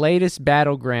is the Latest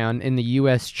Battleground in the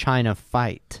U.S.-China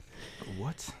Fight."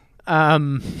 What?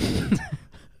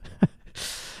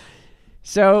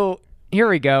 So here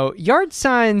we go. Yard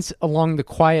signs along the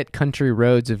quiet country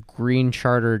roads of Green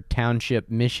Charter Township,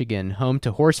 Michigan, home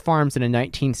to horse farms and a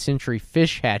 19th century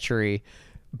fish hatchery,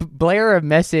 blare a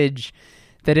message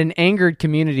that an angered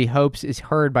community hopes is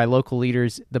heard by local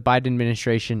leaders, the Biden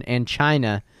administration, and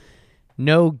China.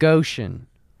 No Goshen.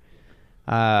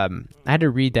 I had to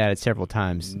read that several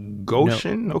times.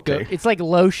 Goshen? No, okay. It's like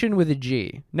lotion with a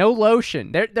G. No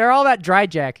lotion. They're all about dry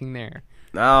jacking there.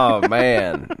 Oh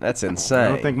man, that's insane. I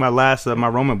don't think my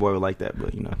Roman boy would like that,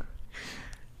 but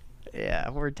Yeah,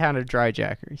 we're a town of dry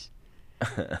jackers.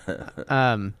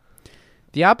 The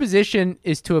opposition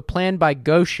is to a plan by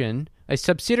Goshen, a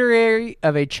subsidiary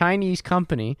of a Chinese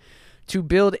company, to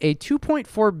build a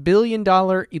 $2.4 billion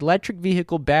electric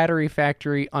vehicle battery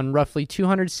factory on roughly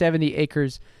 270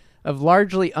 acres of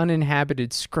largely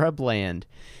uninhabited scrubland.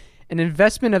 An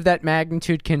investment of that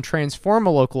magnitude can transform a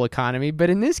local economy, but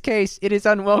in this case, it is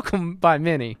unwelcome by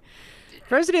many.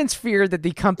 Residents fear that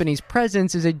the company's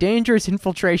presence is a dangerous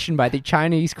infiltration by the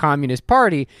Chinese Communist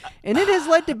Party, and it has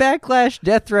led to backlash,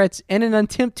 death threats, and an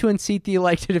attempt to unseat the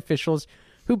elected officials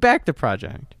who backed the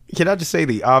project. Can I just say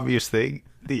the obvious thing?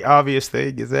 The obvious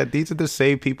thing is that these are the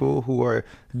same people who are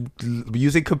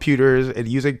using computers and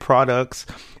using products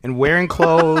and wearing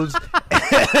clothes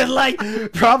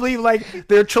and probably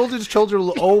their children's children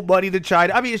will owe money to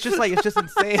China. I mean, it's just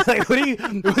insane. Like, what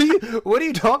are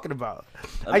you talking about?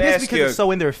 I guess because it's so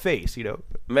in their face, Let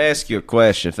me ask you a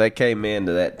question. If they came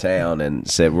into that town and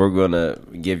said, we're going to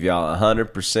give y'all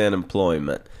 100%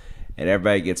 employment and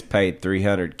everybody gets paid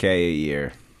 $300K a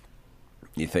year,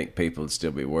 you think people would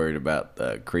still be worried about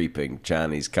the creeping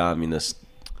Chinese Communist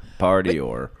Party,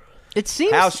 or It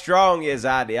seems How strong is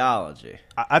ideology?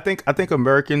 I think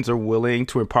Americans are willing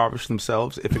to impoverish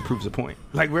themselves if it proves a point.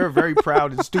 Like, we're very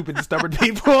proud and stupid and stubborn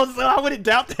people, so I wouldn't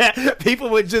doubt that people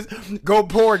would just go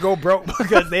poor and go broke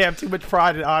because they have too much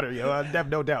pride and honor. I have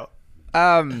no doubt.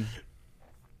 I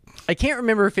can't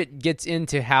remember if it gets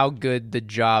into how good the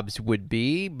jobs would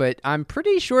be, but I'm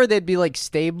pretty sure they'd be like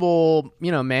stable,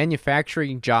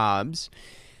 manufacturing jobs.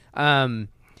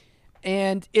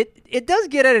 And it does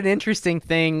get at an interesting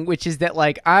thing, which is that,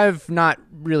 like, I've not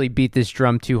really beat this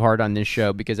drum too hard on this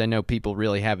show because I know people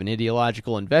really have an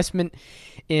ideological investment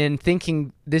in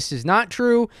thinking this is not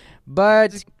true,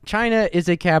 but China is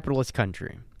a capitalist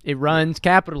country. It runs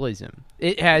capitalism.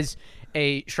 It has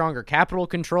a stronger capital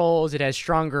controls. It has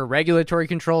stronger regulatory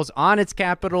controls on its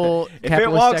capital. If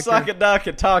it walks like a duck,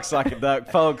 it talks like a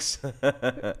duck, folks.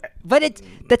 But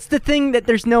that's the thing, that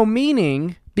there's no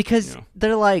meaning because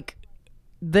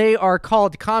they are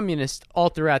called communists all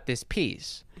throughout this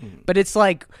piece. But it's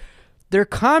like they're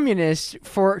communists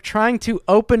for trying to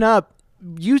open up,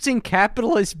 using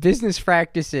capitalist business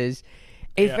practices,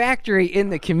 a factory in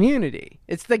the community.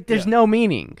 It's like there's no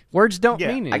meaning. Words don't mean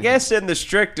anything. I guess in the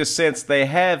strictest sense, they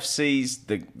have seized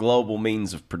the global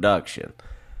means of production.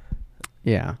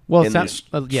 Yeah. Well, in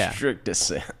the strictest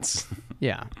sense.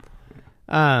 Yeah.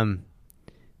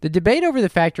 The debate over the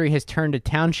factory has turned a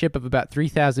township of about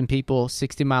 3,000 people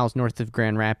 60 miles north of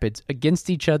Grand Rapids against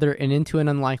each other and into an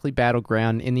unlikely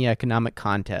battleground in the economic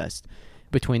contest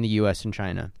between the U.S. and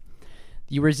China.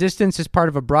 The resistance is part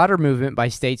of a broader movement by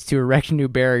states to erect new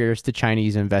barriers to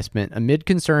Chinese investment amid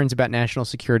concerns about national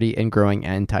security and growing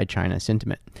anti-China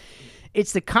sentiment.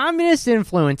 It's the communist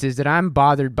influences that I'm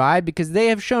bothered by because they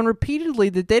have shown repeatedly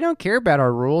that they don't care about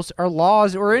our rules, our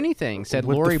laws, or anything, said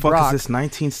Lori Brock. What the fuck is this,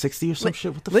 1960 or some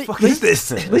shit? What the fuck is this?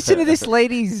 Listen to this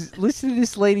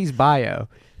lady's bio.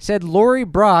 Said Lori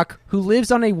Brock, who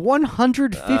lives on a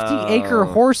 150-acre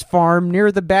horse farm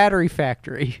near the battery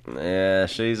factory. Yeah,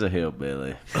 she's a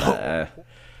hillbilly.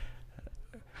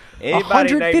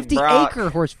 150-acre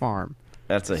horse farm.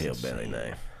 That's a hillbilly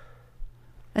name.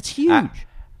 That's huge.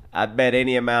 I'd bet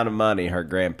any amount of money her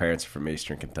grandparents are from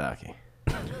Eastern Kentucky.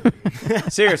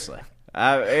 Seriously.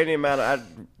 I'd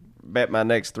bet my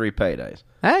next 3 paydays.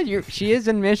 She is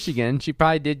in Michigan. She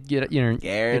probably did get,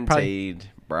 guaranteed.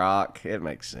 Brock, it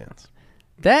makes sense.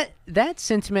 That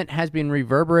sentiment has been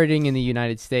reverberating in the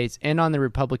United States and on the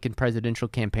Republican presidential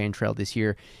campaign trail this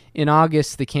year. In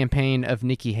August, the campaign of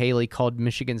Nikki Haley called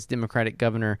Michigan's Democratic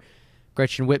governor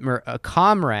Gretchen Whitmer a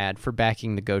comrade for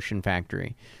backing the Goshen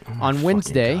factory. On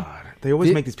Wednesday... God. They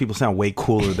always make these people sound way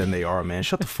cooler than they are, man.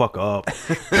 Shut the fuck up.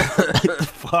 What the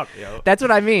fuck, yo? That's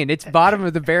what I mean. It's bottom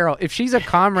of the barrel. If she's a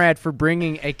comrade for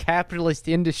bringing a capitalist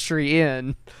industry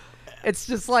in, it's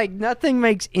just like nothing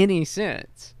makes any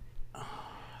sense.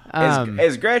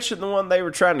 Is Gretchen the one they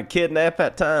were trying to kidnap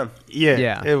at time?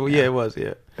 Yeah. It was.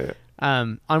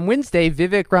 On Wednesday,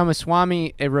 Vivek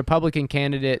Ramaswamy, a Republican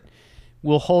candidate,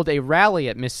 will hold a rally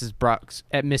at Miss Brock's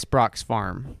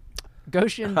farm.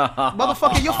 Goshen,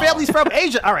 motherfucker, your family's from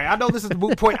Asia. All right, I know this is the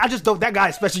moot point. I just don't. That guy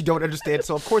especially don't understand.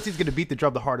 So of course he's gonna beat the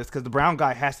drum the hardest because the brown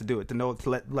guy has to do it to let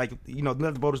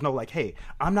the voters know, like, hey,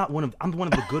 I'm one of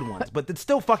the good ones. But it's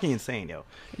still fucking insane, yo.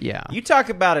 Yeah. You talk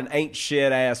about an ain't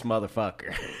shit ass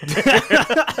motherfucker.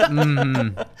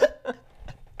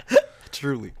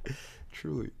 Truly.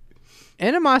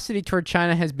 Animosity toward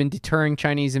China has been deterring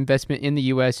Chinese investment in the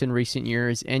U.S. in recent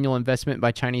years. Annual investment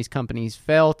by Chinese companies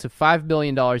fell to $5 billion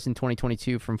in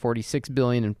 2022 from $46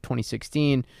 billion in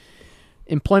 2016.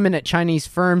 Employment at Chinese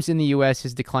firms in the U.S.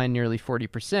 has declined nearly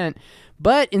 40%,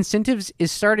 but investment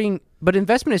is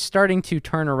starting to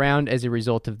turn around as a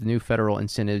result of the new federal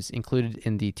incentives included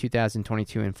in the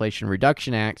 2022 Inflation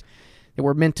Reduction Act that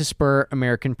were meant to spur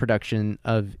American production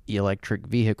of electric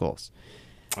vehicles.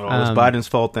 Oh, it's Biden's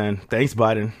fault then. Thanks,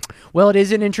 Biden. Well, it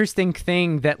is an interesting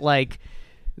thing that once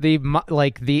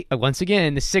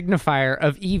again, the signifier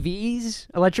of EVs,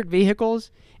 electric vehicles,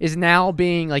 is now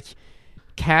being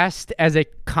cast as a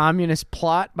communist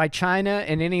plot by China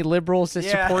and any liberals that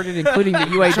support it, including the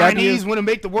UAW. The Chinese want to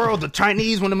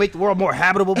make the world more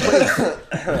habitable place.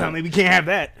 We can't have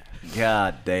that.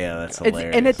 God damn, that's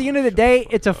hilarious. And at the end of the day,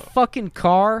 it's a fucking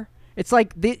car. It's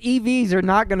like the EVs are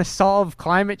not going to solve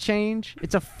climate change.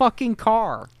 It's a fucking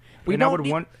car. We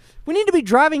need to be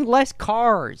driving less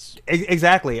cars.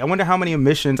 Exactly. I wonder how many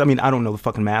emissions. I mean, I don't know the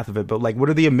fucking math of it, but what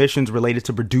are the emissions related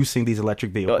to producing these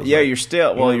electric vehicles? Well, yeah, you're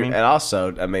still. Well, and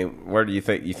also, I mean, where do you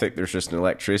think there's just an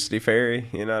electricity ferry?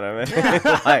 You know what I mean?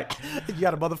 You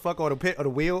got a motherfucker on a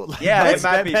wheel. Yeah,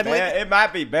 it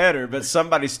might be better, but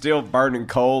somebody's still burning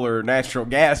coal or natural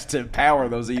gas to power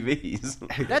those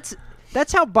EVs.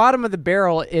 That's how bottom of the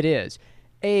barrel it is.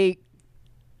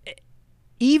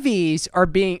 EVs are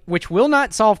being, which will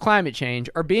not solve climate change,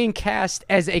 are being cast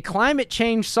as a climate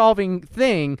change solving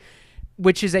thing,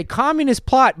 which is a communist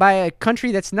plot by a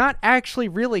country that's not actually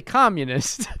really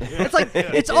communist. It's like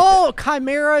it's all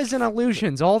chimeras and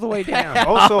illusions all the way down.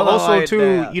 Also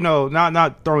too, you know,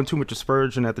 not throwing too much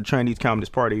aspersion at the Chinese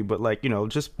Communist Party, but like, you know,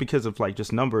 just because of like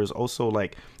just numbers, also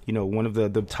like, you know, one of the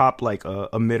top like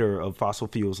emitter of fossil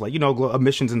fuels, like, you know,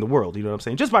 emissions in the world. You know what I'm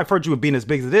saying? Just by virtue of being as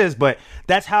big as it is, but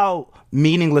that's how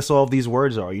meaningless all of these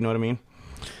words are. You know what I mean?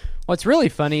 What's really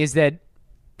funny is that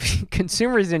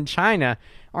consumers in China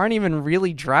aren't even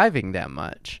really driving that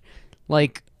much.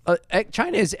 Like,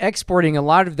 China is exporting a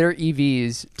lot of their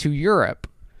EVs to Europe.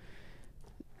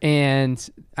 And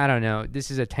I don't know, this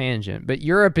is a tangent, but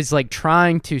Europe is like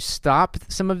trying to stop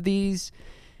some of these.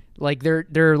 Like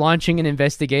they're launching an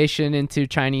investigation into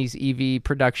Chinese EV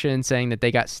production, saying that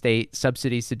they got state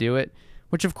subsidies to do it,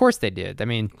 which of course they did. I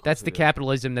mean, that's the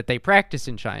capitalism that they practice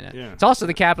in China. Yeah. It's also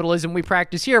the capitalism we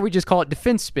practice here. We just call it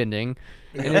defense spending.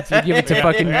 And it's give it to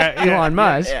fucking Elon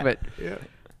Musk. But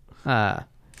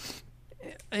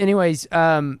anyways,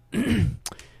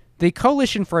 the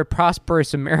Coalition for a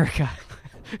Prosperous America,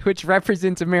 which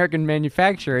represents American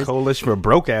manufacturers. Coalition for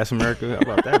broke ass America. How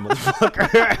about that,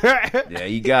 motherfucker? Yeah,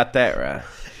 you got that right.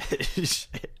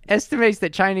 Estimates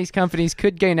that Chinese companies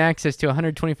could gain access to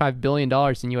 $125 billion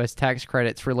in U.S. tax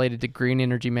credits related to green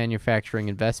energy manufacturing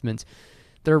investments.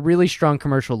 There are really strong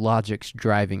commercial logics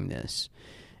driving this.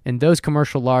 And those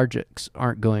commercial logics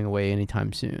aren't going away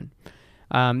anytime soon.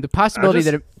 The possibility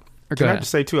that... Can I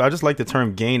just say, too, I just like the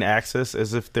term gain access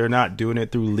as if they're not doing it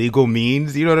through legal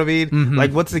means. You know what I mean? Mm-hmm.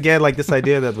 Like, once again, like this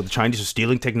idea that the Chinese are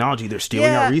stealing technology, they're stealing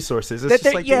our resources. It's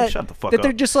just like, dude, shut the fuck up.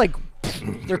 They're just like,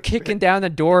 they're kicking down the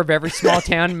door of every small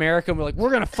town in America. And we're like, we're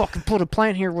going to fucking put a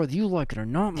plant here whether you like it or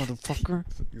not, motherfucker.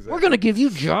 Exactly. We're going to give you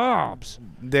jobs.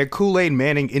 They're Kool-Aid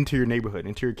Manning into your neighborhood,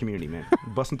 into your community, man.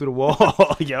 Busting through the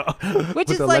wall, yo. With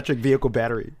the electric vehicle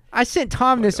battery. I sent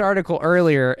Tom this article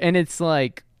earlier, and it's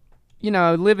like, you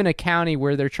know, live in a county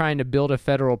where they're trying to build a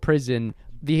federal prison,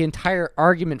 the entire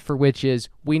argument for which is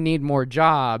we need more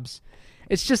jobs.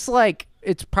 It's just like,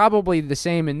 it's probably the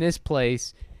same in this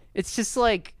place. It's just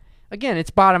like, again,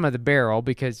 it's bottom of the barrel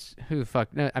because who the fuck,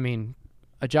 I mean,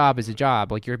 a job is a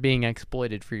job. Like, you're being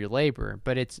exploited for your labor,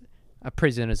 but it's, a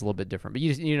prison is a little bit different. But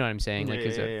you know what I'm saying? Like,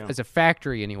 as a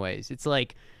factory anyways, it's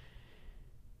like,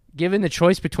 given the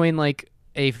choice between like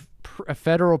a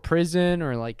federal prison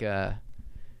or like a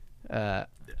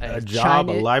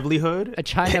job, a livelihood, a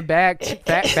China-backed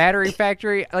battery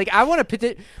factory. Like, I want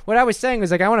to what I was saying was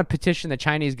like I want to petition the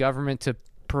Chinese government to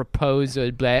propose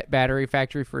a battery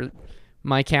factory for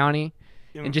my county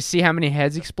and just see how many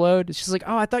heads explode. It's just like,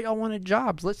 oh, I thought y'all wanted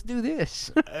jobs. Let's do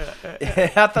this.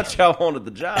 I thought y'all wanted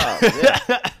the job.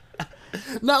 Yeah.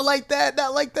 Not like that.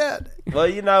 Not like that. Well,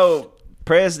 you know,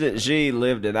 President Xi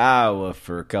lived in Iowa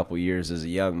for a couple years as a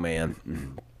young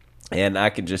man. And I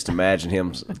can just imagine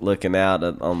him looking out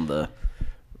on the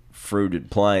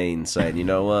fruited plain saying, you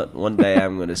know what, one day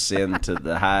I'm going to ascend to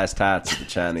the highest heights of the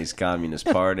Chinese Communist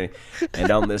Party,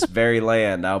 and on this very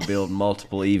land I'll build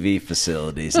multiple EV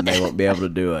facilities, and they won't be able to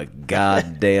do a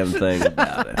goddamn thing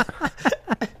about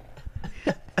it.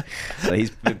 So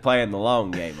he's been playing the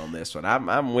long game on this one.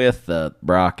 I'm with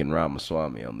Brock and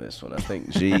Ramaswamy on this one. I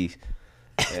think Xi,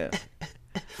 yeah.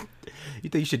 You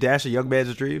think you should dash a young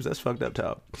man's dreams? That's fucked up,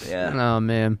 Tom. Yeah. Oh,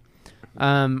 man.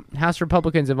 House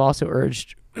Republicans have also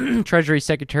urged Treasury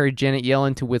Secretary Janet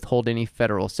Yellen to withhold any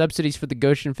federal subsidies for the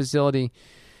Goshen facility.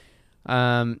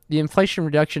 The Inflation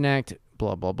Reduction Act,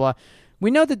 blah, blah, blah.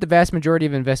 We know that the vast majority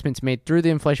of investments made through the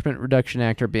Inflation Reduction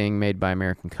Act are being made by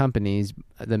American companies.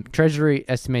 The Treasury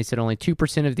estimates that only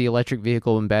 2% of the electric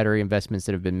vehicle and battery investments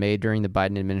that have been made during the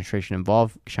Biden administration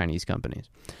involve Chinese companies.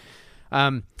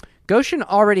 Goshen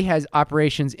already has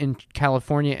operations in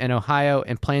California and Ohio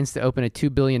and plans to open a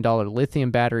 $2 billion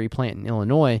lithium battery plant in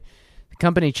Illinois. The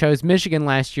company chose Michigan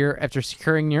last year after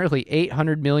securing nearly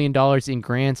 $800 million in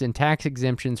grants and tax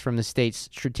exemptions from the state's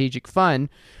strategic fund,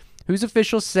 whose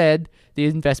officials said the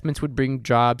investments would bring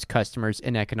jobs, customers,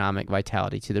 and economic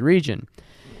vitality to the region.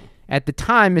 At the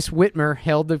time, Ms. Whitmer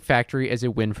hailed the factory as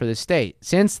a win for the state.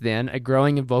 Since then, a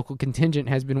growing and vocal contingent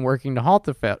has been working to halt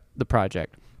the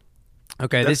project.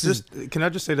 Okay, can I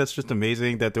just say that's just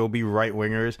amazing that there will be right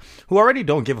wingers who already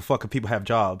don't give a fuck if people have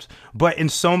jobs, but in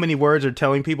so many words are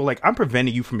telling people like, I'm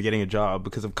preventing you from getting a job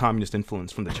because of communist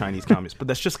influence from the Chinese communists. But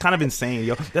that's just kind of insane,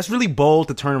 yo. That's really bold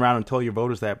to turn around and tell your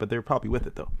voters that, but they're probably with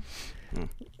it though.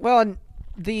 Well,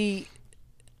 the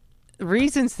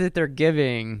reasons that they're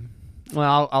giving,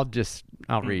 well, I'll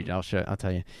I'll read. I'll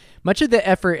tell you. Much of the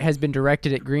effort has been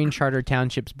directed at Green Charter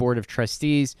Township's Board of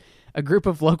Trustees, a group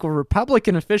of local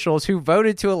Republican officials who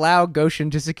voted to allow Goshen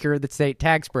to secure the state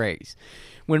tax breaks.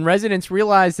 When residents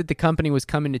realized that the company was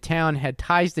coming to town, had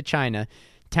ties to China,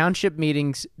 township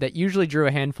meetings that usually drew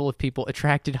a handful of people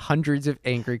attracted hundreds of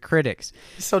angry critics.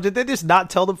 So did they just not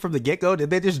tell them from the get-go? Did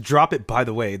they just drop it, by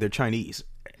the way, they're Chinese?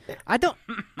 I don't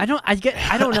know. I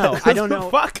don't know.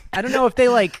 Fuck? I don't know if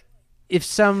they if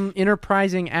some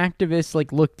enterprising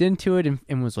activist looked into it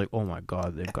and was like, oh my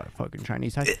God, they've got fucking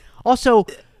Chinese ties. Also,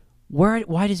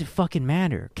 why does it fucking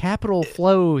matter? Capital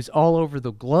flows all over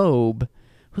the globe.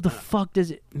 Who the fuck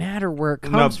does it matter where it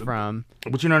comes from?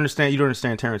 But you don't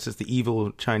understand, Terrence. It's the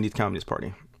evil Chinese Communist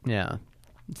Party. Yeah.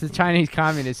 It's the Chinese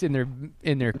communists in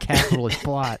their capitalist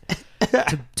plot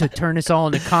to turn us all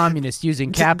into communists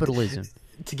using capitalism.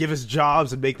 To give us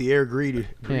jobs and make the air greener.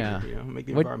 Yeah. Make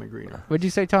the environment greener. What'd you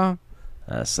say, Tom?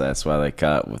 That's why they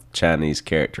caught it with Chinese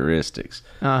characteristics.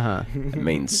 Uh-huh. It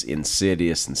means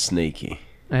insidious and sneaky.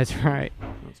 That's right.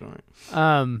 That's right.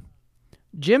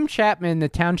 Jim Chapman, the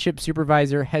township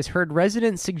supervisor, has heard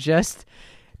residents suggest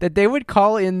that they would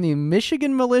call in the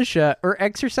Michigan militia or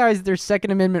exercise their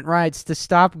Second Amendment rights to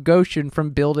stop Goshen from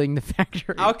building the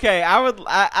factory. Okay, I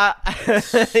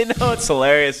you know what's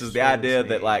hilarious is the idea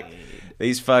that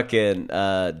these fucking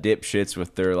dipshits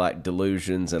with their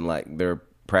delusions and they're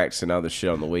practicing all this shit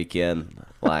on the weekend.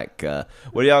 What are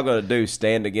y'all gonna do?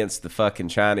 Stand against the fucking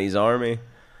Chinese army?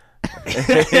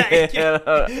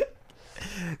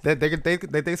 They think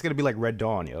it's gonna be like Red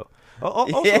Dawn, yo.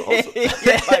 Also,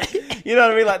 you know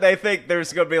what I mean? They think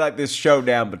there's gonna be this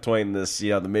showdown between this,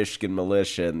 the Michigan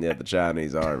militia and the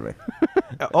Chinese army.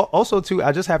 Also, too,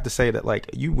 I just have to say that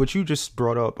what you just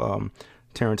brought up,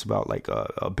 Terrence,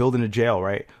 about building a jail,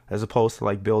 right, as opposed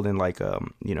to building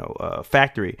a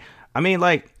factory. I mean,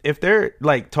 if they're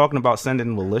talking about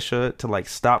sending militia to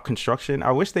stop construction,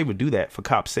 I wish they would do that for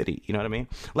Cop City. You know what I mean?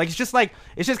 It's just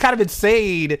kind of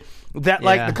insane that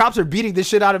the cops are beating the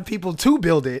shit out of people to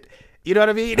build it. You know what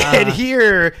I mean? And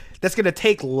here, that's gonna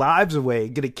take lives away,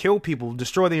 gonna kill people,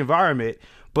 destroy the environment.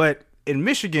 But in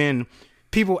Michigan,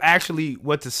 people actually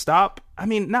want to stop. I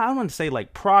mean, I don't want to say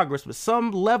progress, but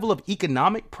some level of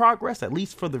economic progress, at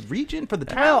least for the region, for the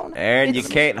town. Aaron, you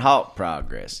can't halt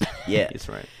progress. Yeah, that's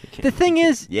right. The thing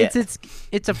is, it's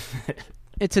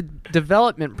a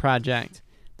development project.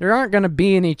 There aren't going to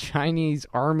be any Chinese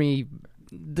army.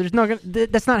 There's not gonna.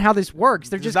 That's not how this works.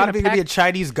 They're just going to be a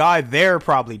Chinese guy there,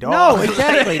 probably. Dog. No,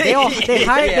 exactly. They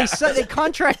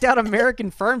contract out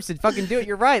American firms to fucking do it.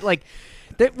 You're right.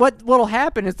 What'll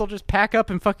happen is they'll just pack up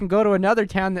and fucking go to another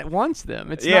town that wants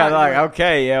them. It's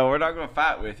okay, we're not going to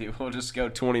fight with you. We'll just go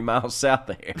 20 miles south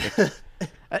of here.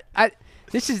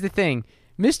 This is the thing.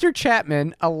 Mr.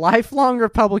 Chapman, a lifelong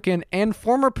Republican and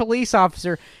former police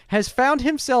officer, has found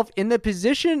himself in the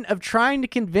position of trying to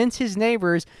convince his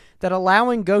neighbors that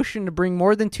allowing Goshen to bring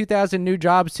more than 2,000 new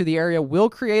jobs to the area will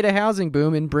create a housing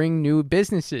boom and bring new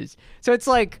businesses. So it's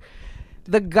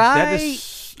the guy...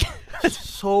 That is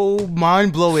so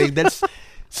mind-blowing. That's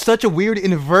such a weird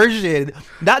inversion.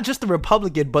 Not just the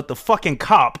Republican, but the fucking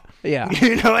cop. Yeah.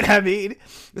 You know what I mean?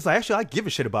 It's actually, I give a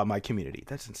shit about my community.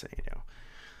 That's insane,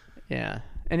 Yeah.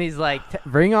 And he's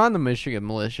bring on the Michigan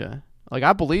militia.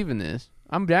 I believe in this.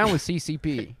 I'm down with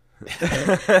CCP.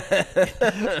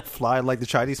 Flying the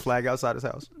Chinese flag outside his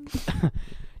house.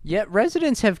 Yet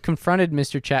residents have confronted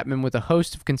Mr. Chapman with a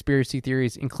host of conspiracy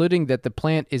theories, including that the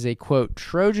plant is a, quote,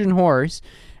 Trojan horse,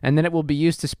 and that it will be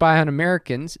used to spy on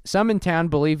Americans. Some in town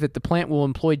believe that the plant will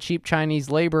employ cheap Chinese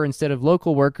labor instead of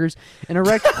local workers and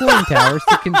erect cooling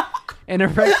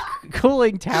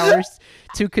towers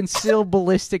to conceal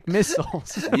ballistic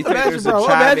missiles. You think there's a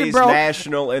Chinese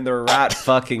national in their right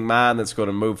fucking mind that's going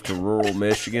to move to rural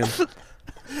Michigan?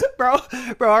 Bro,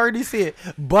 I already see it.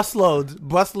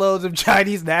 Busloads of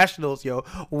Chinese nationals,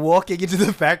 walking into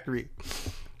the factory.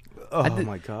 Oh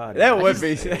my God. That would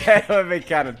be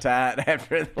kind of tight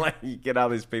after you get all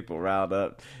these people riled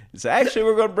up. So actually,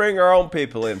 we're going to bring our own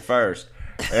people in first.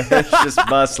 It's just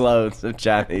busloads of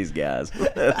Chinese guys.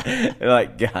 They're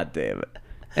God damn it.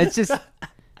 It's just...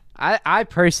 I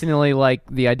personally like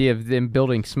the idea of them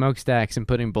building smokestacks and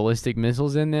putting ballistic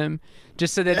missiles in them,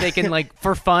 just so that they can,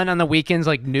 for fun on the weekends,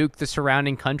 nuke the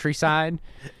surrounding countryside.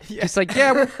 Yeah.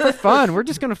 Just for fun, we're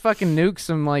just gonna fucking nuke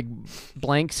some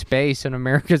blank space in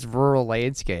America's rural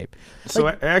landscape. So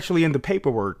actually, in the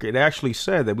paperwork, it actually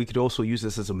said that we could also use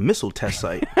this as a missile test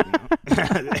site.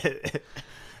 It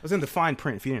was in the fine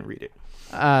print. If you didn't read it.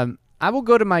 I will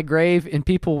go to my grave and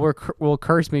people will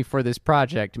curse me for this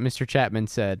project, Mr. Chapman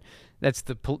said. That's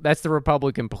the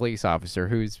Republican police officer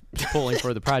who's pulling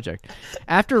for the project.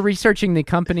 After researching the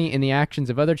company and the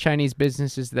actions of other Chinese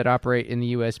businesses that operate in the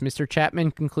U.S., Mr. Chapman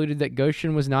concluded that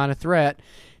Goshen was not a threat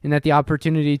and that the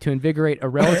opportunity to invigorate a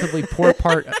relatively poor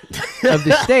part of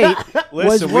the state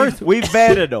was worth... We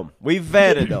vetted them. We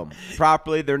vetted them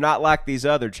properly. They're not like these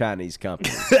other Chinese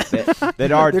companies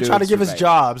that are They're trying to give us surveillance.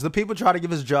 jobs. The people trying to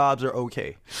give us jobs are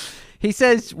okay. He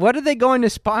says, what are they going to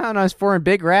spy on us for in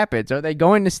Big Rapids? Are they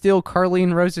going to steal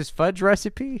Carlene Rose's fudge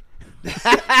recipe?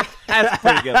 That's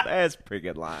pretty good. That's a pretty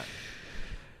good line.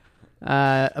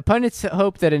 Pundits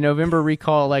hope that a November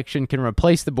recall election can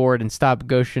replace the board and stop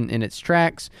Goshen in its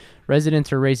tracks.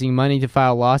 Residents are raising money to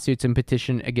file lawsuits and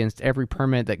petition against every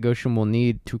permit that Goshen will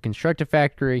need to construct a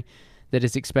factory that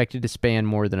is expected to span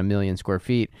more than 1 million square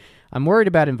feet. I'm worried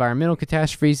about environmental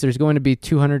catastrophes. There's going to be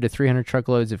 200 to 300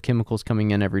 truckloads of chemicals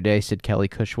coming in every day, said Kelly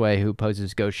Cushway, who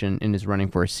opposes Goshen and is running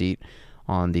for a seat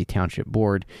on the township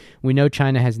board. We know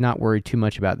China has not worried too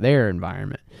much about their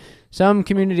environment. Some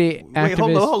community activists...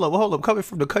 Wait, hold up. Coming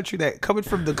from the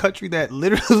country that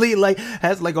literally like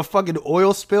has like a fucking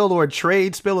oil spill or a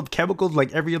trade spill of chemicals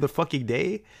like every other fucking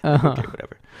day. Okay,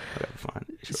 whatever, fine.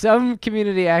 Sure. Some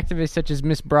community activists, such as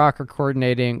Miss Brock, are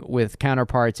coordinating with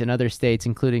counterparts in other states,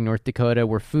 including North Dakota,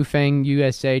 where Fufeng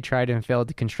USA tried and failed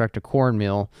to construct a corn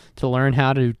mill to learn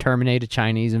how to terminate a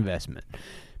Chinese investment.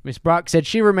 Ms. Brock said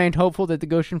she remained hopeful that the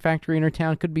Goshen factory in her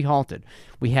town could be halted.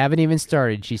 We haven't even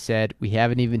started, she said. We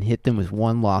haven't even hit them with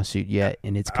one lawsuit yet,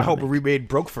 and it's coming. I hope we remain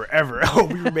broke forever. I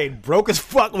hope we remain broke as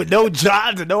fuck with no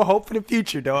jobs and no hope for the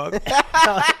future, dog.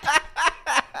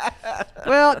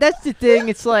 Well, that's the thing.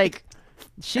 It's like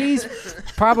she's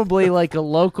probably like a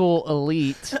local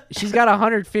elite. She's got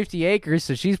 150 acres,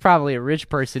 so she's probably a rich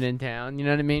person in town. You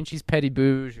know what I mean? She's petty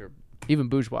bouge or even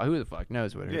bourgeois. Who the fuck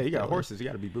knows what? Yeah, you got horses. You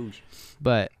got to be bouge.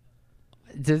 But,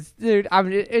 dude, I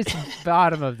mean, it's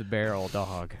bottom of the barrel,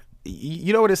 dog.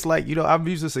 You know what it's like? You know, I've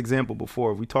used this example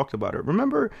before. We talked about it.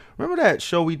 Remember that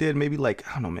show we did maybe like,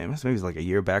 I don't know, man, maybe it was like a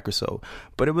year back or so.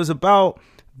 But it was about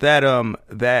that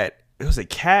it was a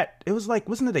cat. It was like,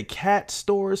 wasn't it a cat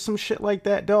store or some shit like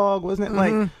that, dog? Wasn't it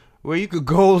like where you could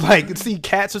go like see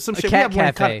cats or some shit? Cat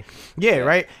cafe. Yeah,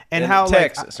 right. And in how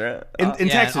Texas, like right? in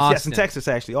yeah, Texas, yes, in Austin. Texas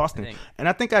actually, Austin. And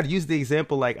I think I'd use the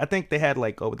example like I think they had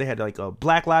like a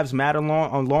Black Lives Matter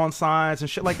lawn signs and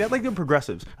shit like that. Like they're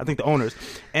progressives. I think the owners.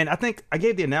 And I think I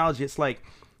gave the analogy. It's like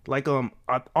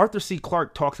Arthur C.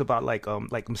 Clarke talks about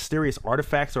like mysterious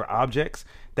artifacts or objects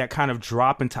that kind of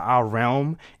drop into our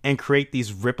realm and create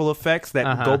these ripple effects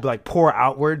that go like pour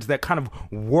outwards that kind of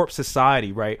warp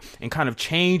society, right? And kind of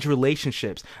change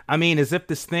relationships. I mean, as if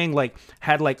this thing like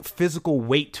had like physical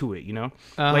weight to it, you know?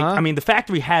 Like, I mean, the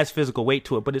factory has physical weight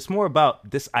to it, but it's more about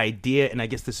this idea and I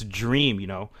guess this dream, you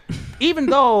know? Even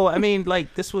though, I mean,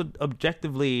 like this would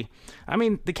objectively, I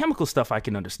mean, the chemical stuff, I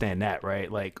can understand that, right?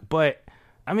 Like, but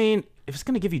I mean, if it's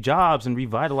going to give you jobs and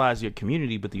revitalize your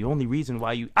community, but the only reason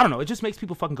why I don't know, it just makes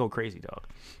people fucking go crazy, dog.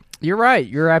 You're right.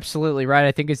 You're absolutely right.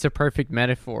 I think it's a perfect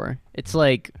metaphor. It's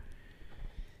like,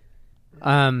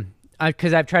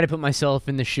 because I've tried to put myself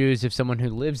in the shoes of someone who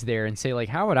lives there and say, like,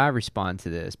 how would I respond to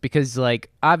this? Because, like,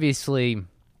 obviously,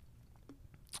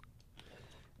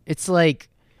 it's like,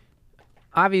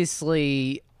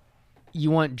 obviously, you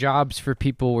want jobs for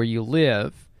people where you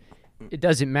live. It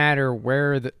doesn't matter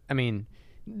where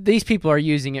these people are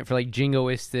using it for like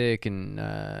jingoistic and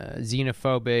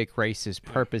xenophobic, racist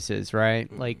purposes,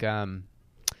 right? Like,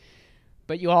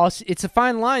 but you also, it's a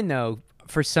fine line though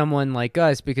for someone like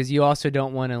us because you also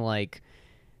don't want to like,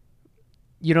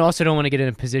 you also don't want to get in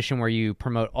a position where you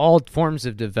promote all forms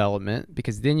of development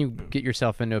because then you get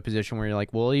yourself into a position where you're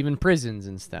like, well, even prisons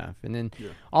and stuff. And then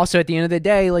also at the end of the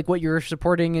day, like what you're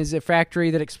supporting is a factory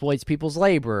that exploits people's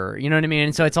labor. You know what I mean?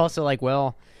 And so it's also like,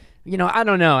 well, you know, I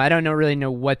don't know. I don't really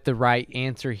know what the right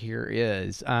answer here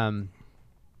is.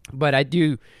 But I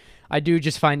do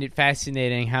just find it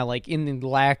fascinating how like in the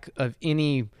lack of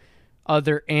any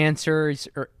other answers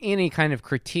or any kind of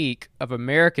critique of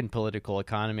American political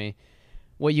economy,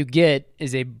 what you get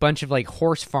is a bunch of like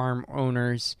horse farm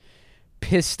owners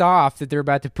pissed off that they're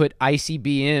about to put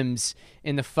ICBMs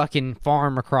in the fucking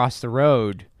farm across the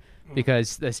road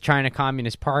because this China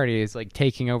Communist Party is like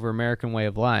taking over American way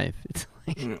of life. It's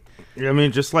like, I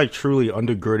mean, just like truly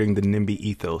undergirding the NIMBY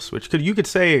ethos, which you could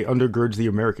say undergirds the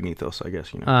American ethos, I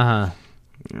guess, you know.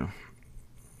 You know.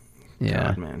 Yeah.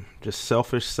 God, man. Just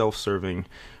selfish, self-serving,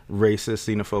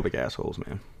 racist, xenophobic assholes,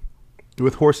 man.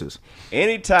 With horses.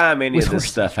 Anytime any of this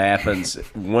stuff happens,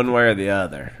 one way or the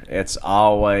other, it's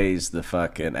always the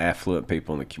fucking affluent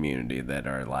people in the community that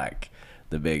are like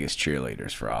the biggest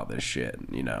cheerleaders for all this shit,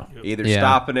 you know. Either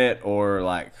stopping it or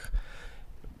like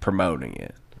promoting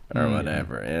it or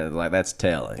whatever. And like that's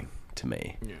telling to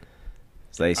me. Yeah.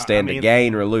 So they stand I mean, to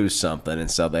gain or lose something,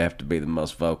 and so they have to be the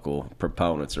most vocal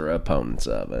proponents or opponents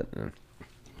of it.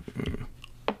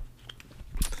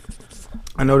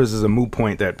 I know this is a moot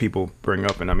point that people bring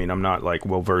up, and I mean, I'm not like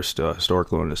well versed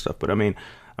historically on this stuff, but I mean,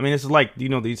 it's like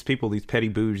these people, these petty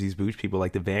these bouge people,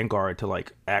 like the vanguard to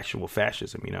like actual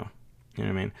fascism. You know what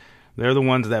I mean? They're the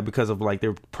ones that because of like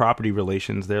their property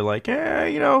relations, they're like,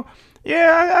 I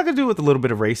could do with a little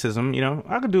bit of racism.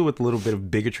 I could do with a little bit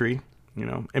of bigotry.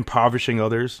 Impoverishing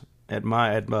others at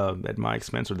my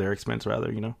expense or their expense rather.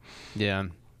 Yeah.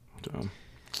 So.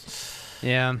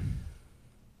 Yeah.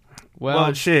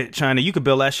 Well, shit, China, you could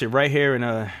build that shit right here in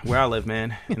where I live,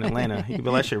 man, in Atlanta. You could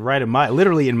build that shit right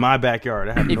literally in my backyard.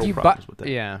 I have no problems with that.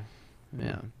 Yeah.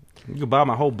 You could buy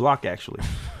my whole block, actually.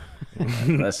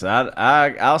 Listen,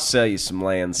 I'll sell you some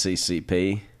land,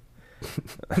 CCP.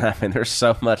 I mean, there's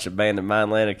so much abandoned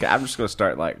mine land. I'm just going to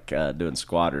start like doing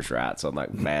squatters' rights on like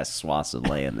vast swaths of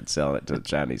land and selling it to the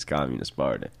Chinese Communist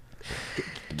Party.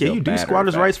 Can you do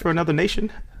squatters' rights for another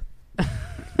nation?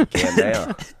 Can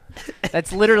now.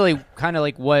 That's literally kind of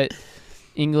like what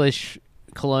English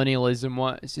colonialism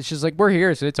was. It's just like, we're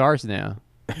here, so it's ours now.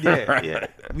 Yeah.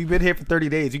 We've been here for 30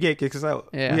 days. You can't kick us out.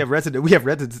 Yeah. We have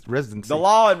residency. The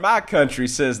law in my country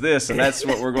says this, and that's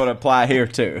what we're going to apply here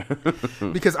too.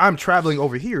 Because I'm traveling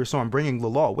over here, so I'm bringing the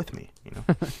law with me. You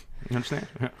understand?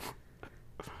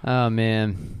 Oh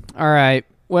man. All right.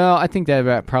 Well, I think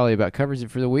that probably about covers it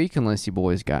for the week, unless you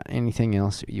boys got anything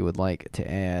else you would like to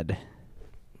add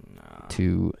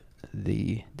to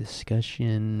the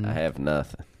discussion. I have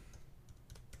nothing.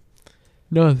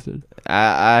 Nothing.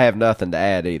 I have nothing to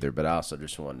add either, but I also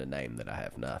just wanted to name that I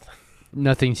have nothing.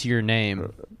 Nothing to your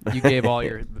name. You gave all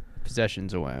your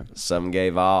possessions away. Some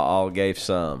gave all gave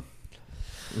some.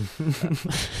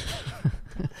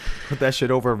 Put that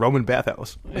shit over a Roman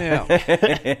bathhouse.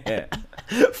 Yeah.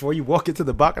 Before you walk into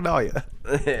the Bacchanalia.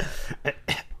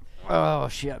 Oh,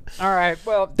 shit. All right.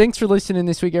 Well, thanks for listening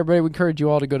this week, everybody. We encourage you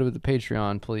all to go to the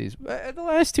Patreon, please. The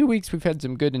last 2 weeks, we've had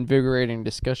some good, invigorating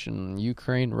discussion on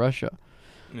Ukraine-Russia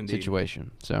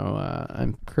situation. So I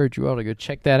encourage you all to go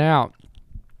check that out.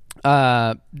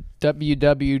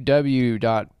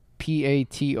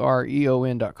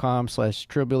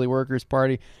 www.patreon.com/Trillbilly Workers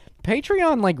Party.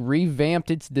 Patreon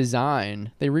revamped its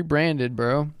design. They rebranded,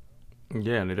 bro.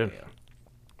 Yeah, they did.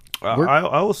 I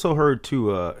also heard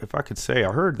too, if I could say,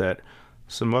 I heard that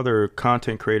some other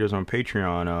content creators on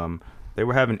Patreon, they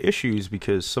were having issues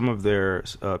because some of their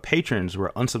patrons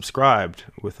were unsubscribed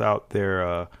without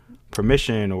their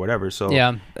permission or whatever. So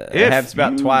yeah, it happens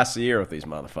about twice a year with these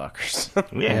motherfuckers.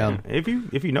 Yeah. If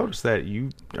you notice that you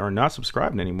are not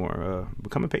subscribed anymore,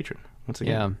 become a patron once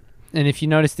again. Yeah, and if you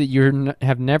notice that you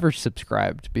have never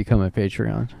subscribed, become a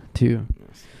Patreon too.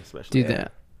 Especially do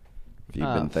that. If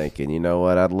you've been thinking, you know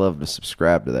what, I'd love to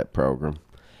subscribe to that program,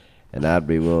 and I'd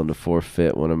be willing to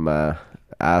forfeit one of my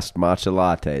iced matcha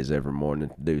lattes every morning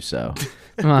to do so.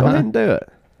 Go ahead and do it.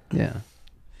 Yeah.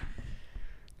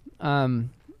 All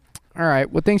right.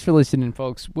 Well, thanks for listening,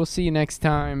 folks. We'll see you next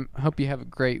time. Hope you have a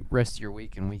great rest of your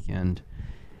week and weekend.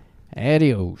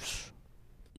 Adios.